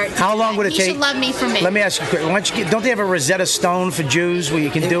convert. how long would it he take? He should love me for me. Let me ask you a quick. Why don't you don't they have a Rosetta Stone for Jews where you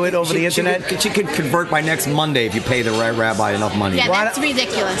can do it over the internet? She could convert by next Monday if you pay the right rabbi enough money. Yeah, Why that's don't-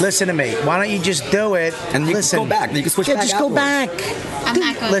 ridiculous. Listen to me. Why don't you just do it? And you listen. can go back. You can switch yeah, back just go back. I'm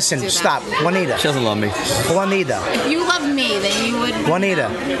not going Listen, to do that. stop. Juanita. She doesn't love me. Juanita. If you loved me, then you would.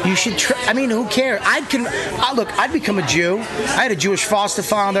 Juanita, you should try. I mean, who cares? Look, I'd become a Jew. I had a Jewish foster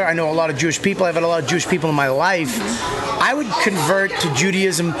father. I know a lot of Jewish people. I've had a lot of Jewish people in my life. I would convert to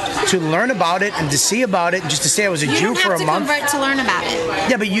Judaism to learn about it and to see about it, and just to say I was a You Jew don't for have a to month. convert to learn about it.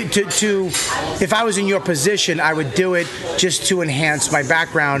 Yeah, but if I was in your position, I would do it just to enhance my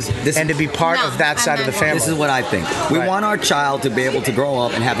background and to be part No, of that I'm side of not the going family. This is what I think. We Right. want our child to be able to grow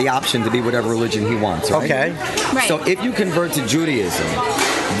up and have the option to be whatever religion he wants, right? Okay. Right. So if you convert to Judaism,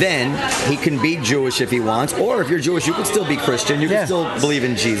 then he can be Jewish if he wants, or if you're Jewish, you can still be Christian. You can Yeah. still believe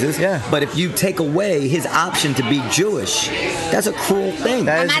in Jesus. Yeah. But if you take away his option to be Jewish, that's a cruel thing.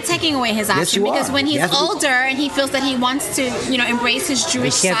 That I'm is- not taking away his option you because are. when he's You have to be- older and he feels that he wants to, embrace his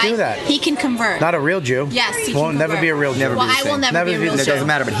Jewish can't side, do that. he can convert. Not a real Jew. Yes, he Won't can never convert. be a real Jew. Never well, be the I will same. never, Never be a be real the It Jew. doesn't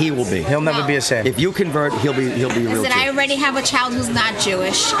matter, but he will be. He'll never No. be a same. If you convert, he'll be a real Listen, Jew. I already have a child who's not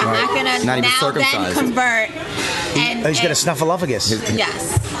Jewish. I'm not gonna Not even now then circumcised. convert. And He's got a snuffleupagus.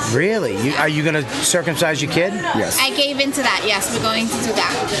 Yes, Really? Are you going to circumcise your kid? Yes. I gave into that. Yes, we're going to do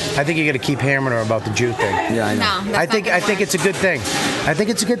that. I think you got to keep hammering her about the Jew thing. Yeah, I know. No, that's I think it's a good thing. I think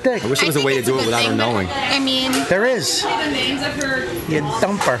it's a good thing. I wish there was a way to do it without her knowing. I mean, There is. You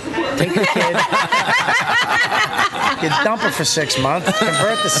dump her. Take your kid. You dump her for 6 months,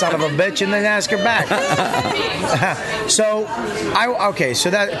 convert the son of a bitch, and then ask her back. So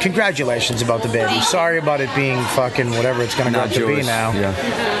that congratulations about the baby. Sorry about it being fucking whatever it's going to go Not to be Jewish. now. Yeah.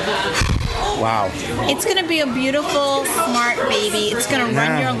 Wow. It's gonna be a beautiful, smart baby. It's gonna run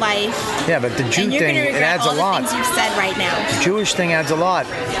Yeah. your life. Yeah, but the Jew And you're thing, gonna it regret adds a all the lot. things you've said right now. Jewish thing adds a lot.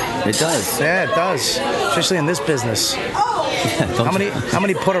 It does. Yeah, it does. Especially in this business. How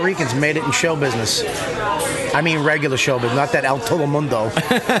many Puerto Ricans made it in show business? I mean regular show business, not that El Telemundo.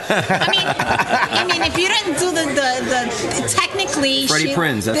 I mean, if you didn't do the technically, Freddie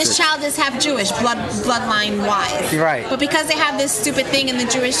Prinze, that's this it. child is half Jewish, bloodline wise. You're right. But because they have this stupid thing in the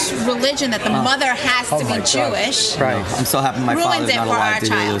Jewish religion that the mother has Oh to my be God. Jewish, Right. I'm so happy my Ruins father's it not for alive our to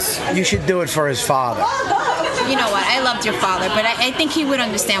hear child. this. You should do it for his father. you know what? I loved your father, but I think he would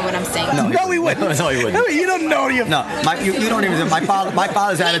understand what I'm saying. No, he wouldn't. No, he wouldn't. You don't know your. No, you don't even. My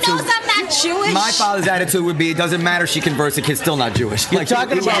father's He attitude. knows I'm not Jewish. My father's attitude would be: it doesn't matter. She converts, the kid's still not Jewish. You're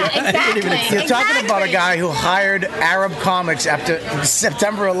talking he- about- Yeah, he wouldn't even- exactly. You're talking about a Exactly. guy who hired Arab comics after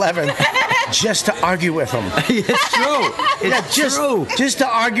September 11th just to argue with him. It's true. It's true. Just to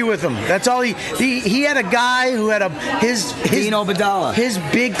argue with him. That's all he had a guy who had his Dino Badala. his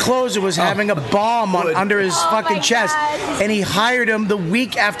big closer was having a bomb under his fucking my chest, God. and he hired him the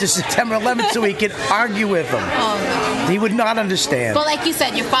week after September 11th so he could argue with him. Oh, He would not understand. But like you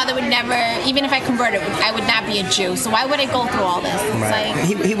said, your father would never, even if I converted, I would not be a Jew. So why would I go through all this? It's Right.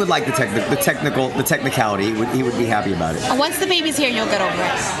 like, He would like the technicality. He would be happy about it. once the baby's here, you'll get over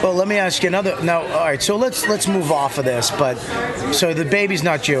it. Well, let me ask you another. Now, all right. So let's move off of this. But so the baby's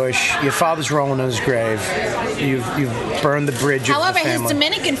not Jewish. Your father's rolling in his grave. You've burned the bridge of However, the his family.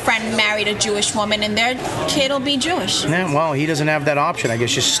 Dominican friend married a Jewish woman, and their kid will be Jewish. Yeah, well, he doesn't have that option. I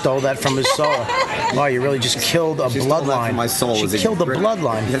guess you stole that from his soul. Wow, you really just killed a She stole that bloodline. from my soul. She Is it killed the great?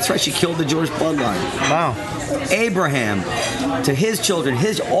 bloodline. That's right. She killed the Jewish bloodline. Wow. Abraham to his children,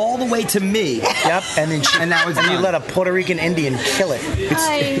 all the way to me. Yep. And then And that was you done. let a Puerto Rican Indian kill it.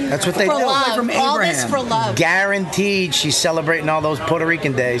 That's what they for do. Love. From All this Abraham. for love. Guaranteed, she's celebrating all those Puerto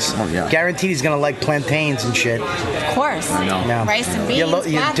Rican days. Oh, yeah. Guaranteed, he's gonna like plantains and shit. Of course. I know. Yeah. Rice and beans.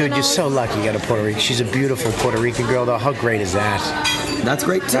 Dude, you're platanos. so lucky you got a Puerto Rican. She's a beautiful Puerto Rican girl, though. How great is that? That's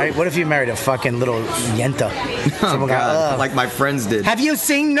great too. Right? What if you married a fucking little yenta? Oh, Someone got, God. "Ugh." Like my friends did. Have you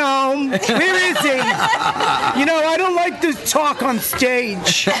seen Noam? Where is he? You know, I don't like to talk on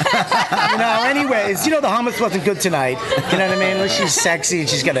stage. Anyways, the hummus wasn't good tonight. You know what I mean? Well, she's sexy and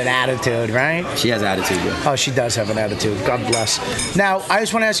she's got an attitude, right? She has attitude. Yeah. Oh, she does have an attitude. God bless. Now, I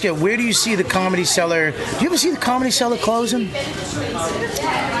just want to ask you, where do you see the Comedy Cellar? Do you ever see the Comedy Cellar closing?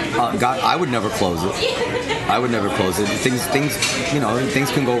 God, I would never close it. I would never close it.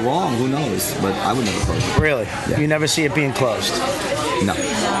 Things can go wrong. Who knows? But I would never close it. Really? Yeah. You never see it being closed? No.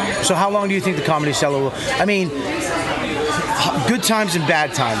 So how long do you think the Comedy Cellar will... I mean, good times and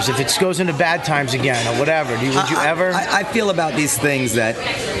bad times. If it goes into bad times again or whatever, would you ever... I feel about these things that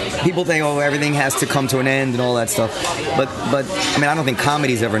people think, oh, everything has to come to an end and all that stuff. But I mean, I don't think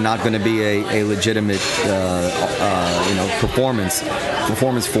comedy's ever not going to be a legitimate,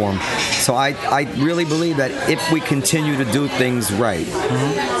 performance form. So I really believe that if we continue to do things right,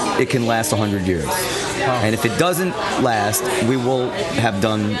 it can last 100 years. And if it doesn't last, we will have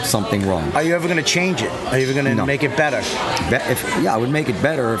done something wrong. Are you ever going to change it? Are you ever going to No. make it better? I would make it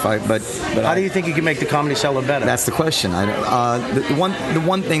better if I. But How do you think you can make the Comedy Cellar better? That's the question. The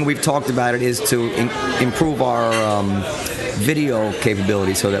one thing we've talked about it is to improve our video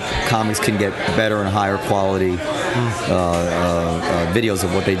capability so that comics can get better and higher quality videos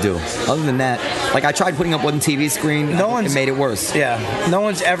of what they do. Other than that, like I tried putting up one TV screen, it made it worse. Yeah. No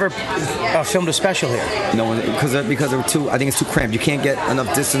one's ever filmed a special here. No one because they're too. I think it's too cramped. You can't get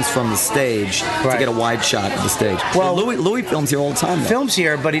enough distance from the stage to Right. get a wide shot of the stage. Well, Louis films here all the time. Though. Films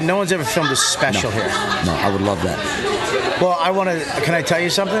here, but no one's ever filmed a no, special here. no, I would love that. Well, can I tell you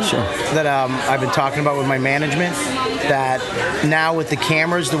something? Sure. That I've been talking about with my management, that now with the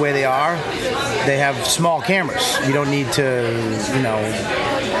cameras the way they are, they have small cameras. You don't need to,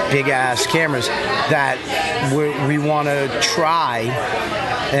 big ass cameras. That we want to try,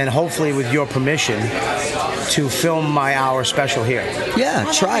 and hopefully with your permission, to film my hour special here.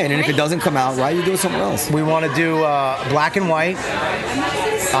 Yeah, try it, and if it doesn't come out right, you do it somewhere else. We want to do black and white,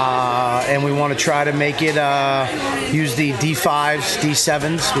 and we want to try to make it use the D5s,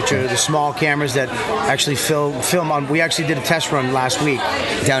 D7s, which are the small cameras that actually film on. We actually did a test run last week.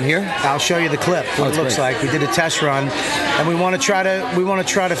 Down here? I'll show you the clip. What it that's looks great. like. We did a test run, and we want to try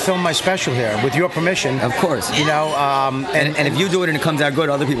to film my special here with your permission. Of course. And if you do it and it comes out good,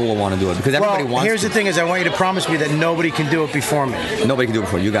 other people will want to do it because everybody wants here's to. the thing: is I want you to promise me that nobody can do it before me. Nobody can do it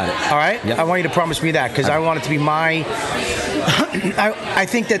before you. Got it. All right? Yep. I want you to promise me that because I want it to be my... I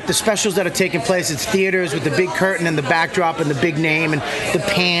think that the specials that are taking place, it's theaters with the big curtain and the backdrop and the big name and the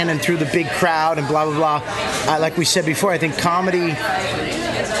pan and through the big crowd and blah, blah, blah. Like we said before, I think comedy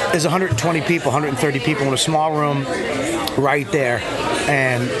there's 120 people, 130 people in a small room right there.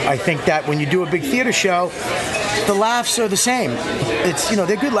 And I think that when you do a big theater show, the laughs are the same. It's,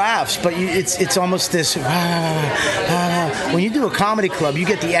 they're good laughs, but it's almost this. When you do a comedy club, you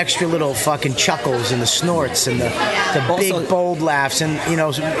get the extra little fucking chuckles and the snorts and the big bold laughs. And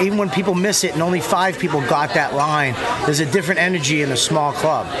even when people miss it and only 5 people got that line, there's a different energy in a small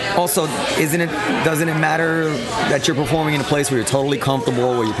club. Also, doesn't it matter that you're performing in a place where you're totally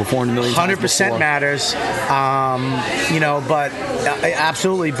comfortable, where you performed a million times 100% before? matters, but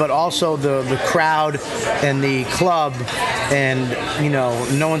absolutely. But also the crowd and the club, and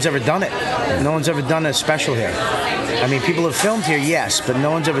no one's ever done it. No one's ever done a special here. I mean, people have filmed here, yes, but no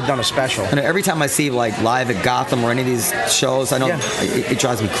one's ever done a special. And every time I see live at Gotham or any of these shows, I know it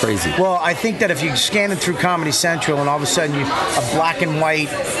drives me crazy. Well, I think that if you're scanning through Comedy Central and all of a sudden you a black and white,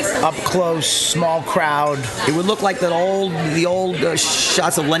 up close, small crowd, it would look like the old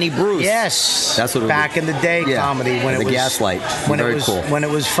shots of Lenny Bruce. Yes, that's what it back in the day comedy when the it was Gaslight. When it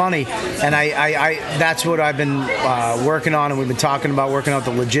was funny, and I that's what I've been working on, and we've been talking about working out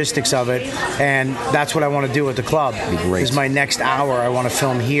the logistics of it, and that's what I want to do at the club. Great. Is my next hour I want to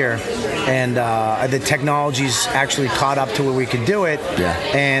film here, and the technology's actually caught up to where we can do it,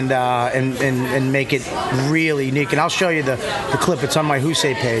 and make it really unique. And I'll show you the clip. It's on my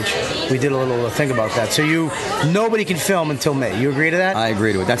Husey page. We did a little thing about that. So nobody can film until May. You agree to that? I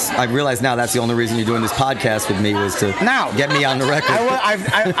agree to it. I realize now that's the only reason you're doing this podcast with me was to get me on the record.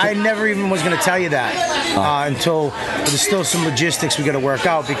 I never even was going to tell you that until there's still some logistics we got to work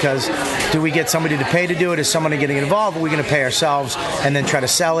out, because do we get somebody to pay to do it? Is someone getting involved? Are we going to pay ourselves and then try to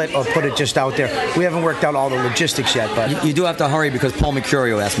sell it or put it just out there? We haven't worked out all the logistics yet, but you do have to hurry because Paul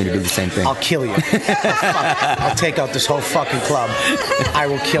Mercurio asked me to do the same thing. I'll kill you. I'll take out this whole fucking club. I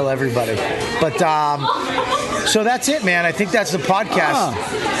will kill everybody. But so that's it, man. I think that's the podcast.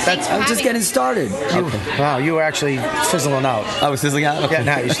 I'm just getting started. Wow, you were actually fizzling out. I was fizzling out? Okay. Yeah,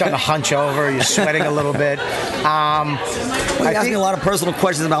 now you're starting to hunch over. You're sweating a little bit. You asked me a lot of personal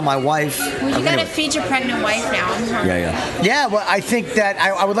questions about my wife. Well, you got to feed your pregnant wife now. Yeah, well, I think that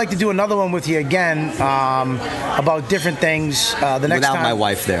I would like to do another one with you again about different things the next Without time. my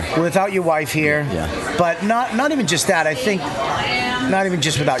wife there. Without your wife here. Yeah. But not even just that. I think not even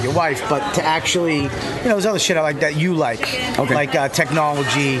just without your wife, but to actually, there's other shit I like that you like. Okay. Like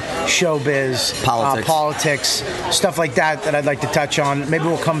technology, showbiz, politics, stuff like that I'd like to touch on. Maybe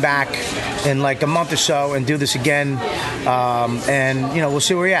we'll come back in like a month or so and do this again, and we'll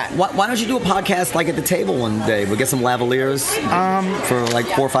see where we're at. Why don't you do a podcast like at the table one day? We'll get some lavaliers for like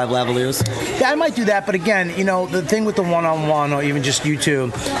 4 or 5 lavaliers. Yeah, I might do that, but again, the thing with the one-on-one or even just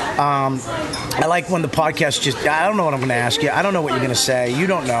YouTube, I like when the podcast I don't know what I'm going to ask you. I don't know what you're going to say. You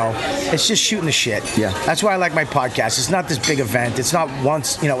don't know. It's just shooting the shit. Yeah. That's why I like my podcast. It's not this big event. It's not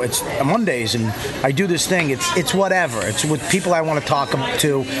once, it's Mondays and I do this thing. It's whatever. It's with people I want to talk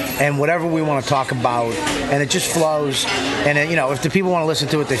to and whatever we want to talk about, and it just flows. And if the people want to listen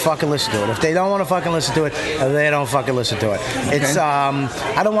to it, they fucking listen to it. If they don't want to fucking listen to it, they don't fucking listen to it. Okay. It's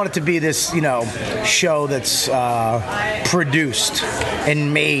I don't want it to be this show that's produced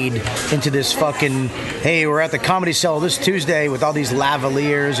and made into this fucking, hey, we're at the Comedy Cellar this Tuesday with all these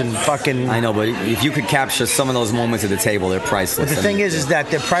lavaliers and fucking. I know, but if you could capture some of those moments at the table, they're priceless. But the thing is that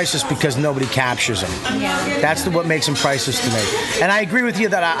they're priceless because nobody captures them. Yeah. That's what makes them priceless to me. And I agree with you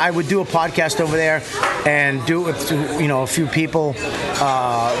that I would do a podcast over there and do it with a few people.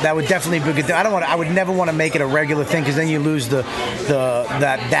 That would definitely be good. I would never want to make it a regular thing because then you lose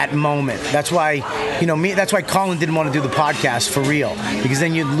that moment. That's why that's why Colin didn't want to do the podcast for real, because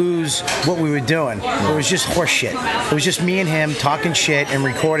then you'd lose what we were doing. It was just horse shit. It was just me and him talking shit and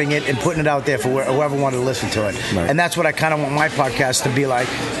recording it and putting it out there for whoever wanted to listen to it. Right. And that's what I kind of want my podcast to be like.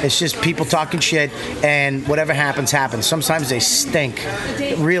 It's just people talking shit, and whatever happens, happens. Sometimes they stink.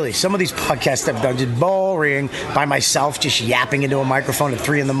 Really, some of these podcasts I've done just boring by myself, just yapping into a microphone at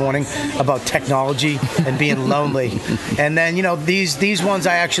 3 a.m. about technology and being lonely. And then these ones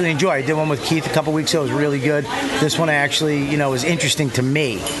I actually enjoy. I did one with Keith a couple weeks ago. It was really good. This one I actually was interesting to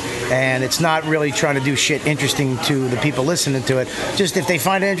me. And it's not really trying to do shit interesting to the people listening to it. Just if they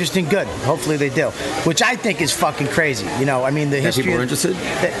find it interesting, good. Hopefully they do. Which I think is fucking crazy. The history. People are interested?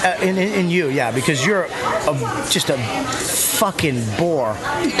 In you, yeah, because you're just a fucking bore,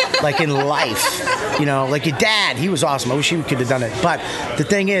 like in life. Like your dad, he was awesome. I wish he could have done it. But the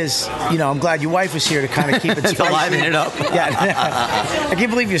thing is, I'm glad your wife was here to kind of keep it spicy. Liven it up. Yeah, I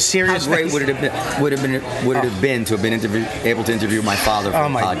can't believe you're serious. How great would it have been to have been able to interview my father for Oh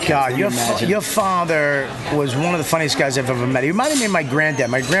my podcast? God. Can you imagine? Your father was one of the funniest guys I've ever met. He reminded me of my granddad.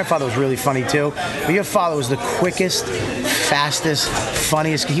 My grandfather was really funny too, but your father was the quickest, fastest,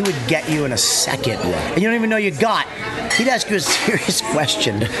 funniest. He would get you in a second, and you don't even know you got. He'd ask you a serious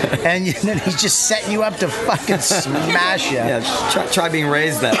question, and then he's just setting you up to fucking smash you. Yeah, try being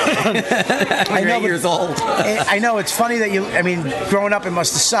raised that way. I know, 8 years old. I know it's funny that you. I mean, growing up, it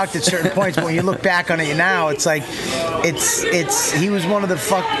must have sucked at certain points. But when you look back on it now, it's like, he was one of the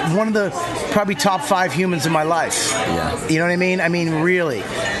probably top 5 humans in my life. Yeah. You know what I mean? I mean, really,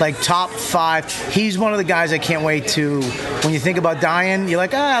 like top 5. He's one of the guys I can't wait to. When you think about dying, you're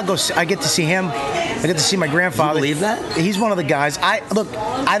like, I'll go. I get to see him. I get to see my grandfather. You believe that? He's one of the guys. I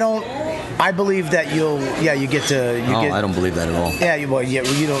believe that you get to. I don't believe that at all. Yeah, you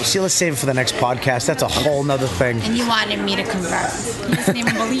don't. See, let's save it for the next podcast. That's a whole nother thing. And you wanted me to convert. You doesn't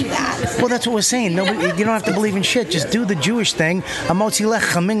even believe that. Well, that's what we're saying. Nobody, you don't have to believe in shit. Just do the Jewish thing. Amotzi lech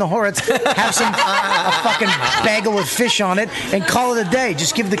chaminga horetz. Have some a fucking bagel with fish on it and call it a day.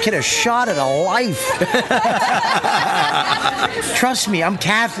 Just give the kid a shot at a life. Trust me, I'm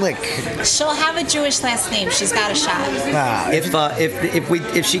Catholic. She'll have a Jewish last name. She's got a shot.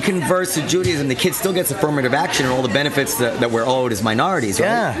 If she converts to Judaism, the kid still gets affirmative action and all the benefits that we're owed as minorities,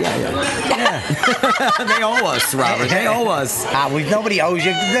 right? Yeah. They owe us, Robert. They owe us. Nobody owes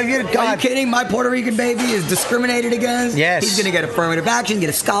you. Are you kidding? My Puerto Rican baby is discriminated against. Yes. He's going to get affirmative action, get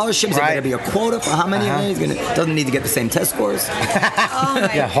a scholarship. There's going to be a quota for how many of them. Doesn't need to get the same test scores.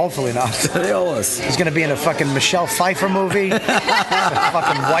 Yeah, hopefully not. They owe us. He's going to be in a fucking Michelle Pfeiffer movie. The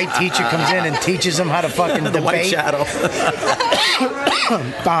fucking white teacher comes in and teaches him how to fucking debate. White shadow.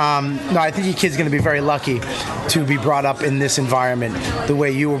 No, I think your kid's going to be very lucky to be brought up in this environment the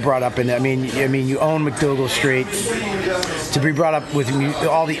way you were brought up in it. I mean, you own McDougal Street. To be brought up with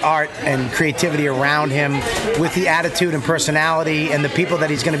all the art and creativity around him, with the attitude and personality and the people that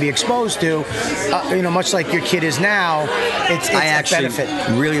he's going to be exposed to, much like your kid is now, it's I actually a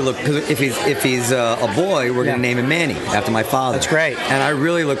benefit. Really look, because if he's a boy, we're going to name him Manny after my father. That's great. And I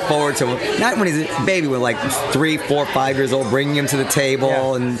really look forward to, not when he's a baby, when like 3, 4, 5 years old, bringing him to the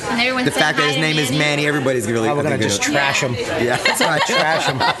table, and everyone the say fact that hi his to name is Manny. Manny, everybody's really. We're going to just trash him. Yeah, that's right. Trash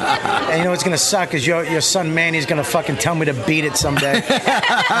him. And you know what's going to suck is your son Manny's going to fucking tell me to beat it someday.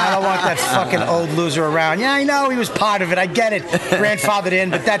 I don't want that fucking old loser around. Yeah, I know he was part of it. I get it. Grandfathered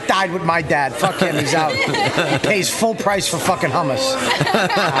in, but that died with my dad. Fuck him. He's out. He pays full price for fucking hummus. All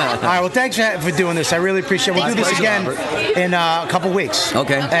right. Well, thanks for doing this. I really appreciate it. We'll do this again in a couple weeks.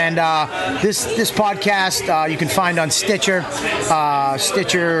 Okay. And this podcast you can find on Stitcher,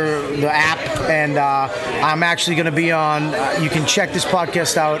 the app, and I'm actually going to be on. You can check this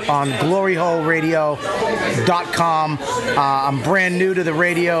podcast out on gloryholeradio.com. I'm brand new to the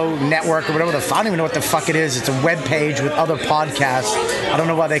radio network or whatever I don't even know what the fuck it is. It's a web page with other podcasts. I don't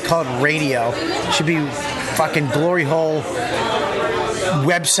know why they call it radio. It should be fucking Glory Hole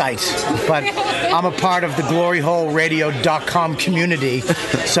website, but I'm a part of the gloryholeradio.com community.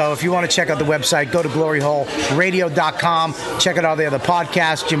 So if you want to check out the website, go to gloryholeradio.com. Check out all the other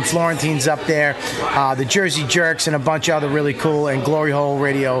podcasts. Jim Florentine's up there, the Jersey Jerks, and a bunch of other really cool, and Glory Hole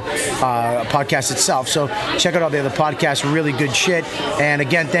Radio podcast itself. So check out all the other podcasts. Really good shit. And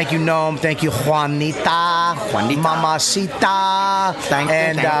again, thank you, Noam. Thank you, Juanita. Mamacita.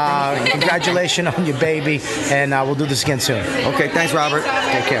 And congratulations on your baby. And we'll do this again soon. Okay, thanks, Robert.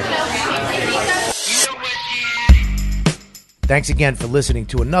 Take care. You know what, dude? Thanks again for listening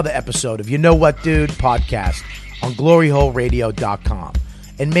to another episode of You Know What, Dude podcast on gloryholeradio.com.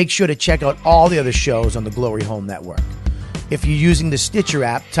 And make sure to check out all the other shows on the Glory Hole Network. If you're using the Stitcher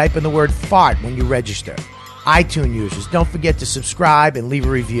app, type in the word fart when you register. iTunes users, don't forget to subscribe and leave a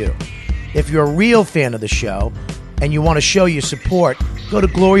review. If you're a real fan of the show and you want to show your support, go to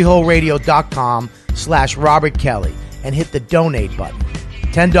gloryholeradio.com/Robert Kelly and hit the donate button.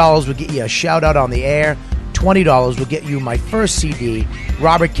 $10 will get you a shout out on the air. $20 will get you my first CD,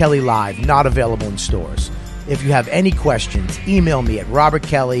 Robert Kelly Live, not available in stores. If you have any questions, email me at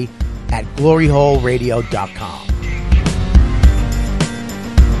robertkelly@gloryholeradio.com.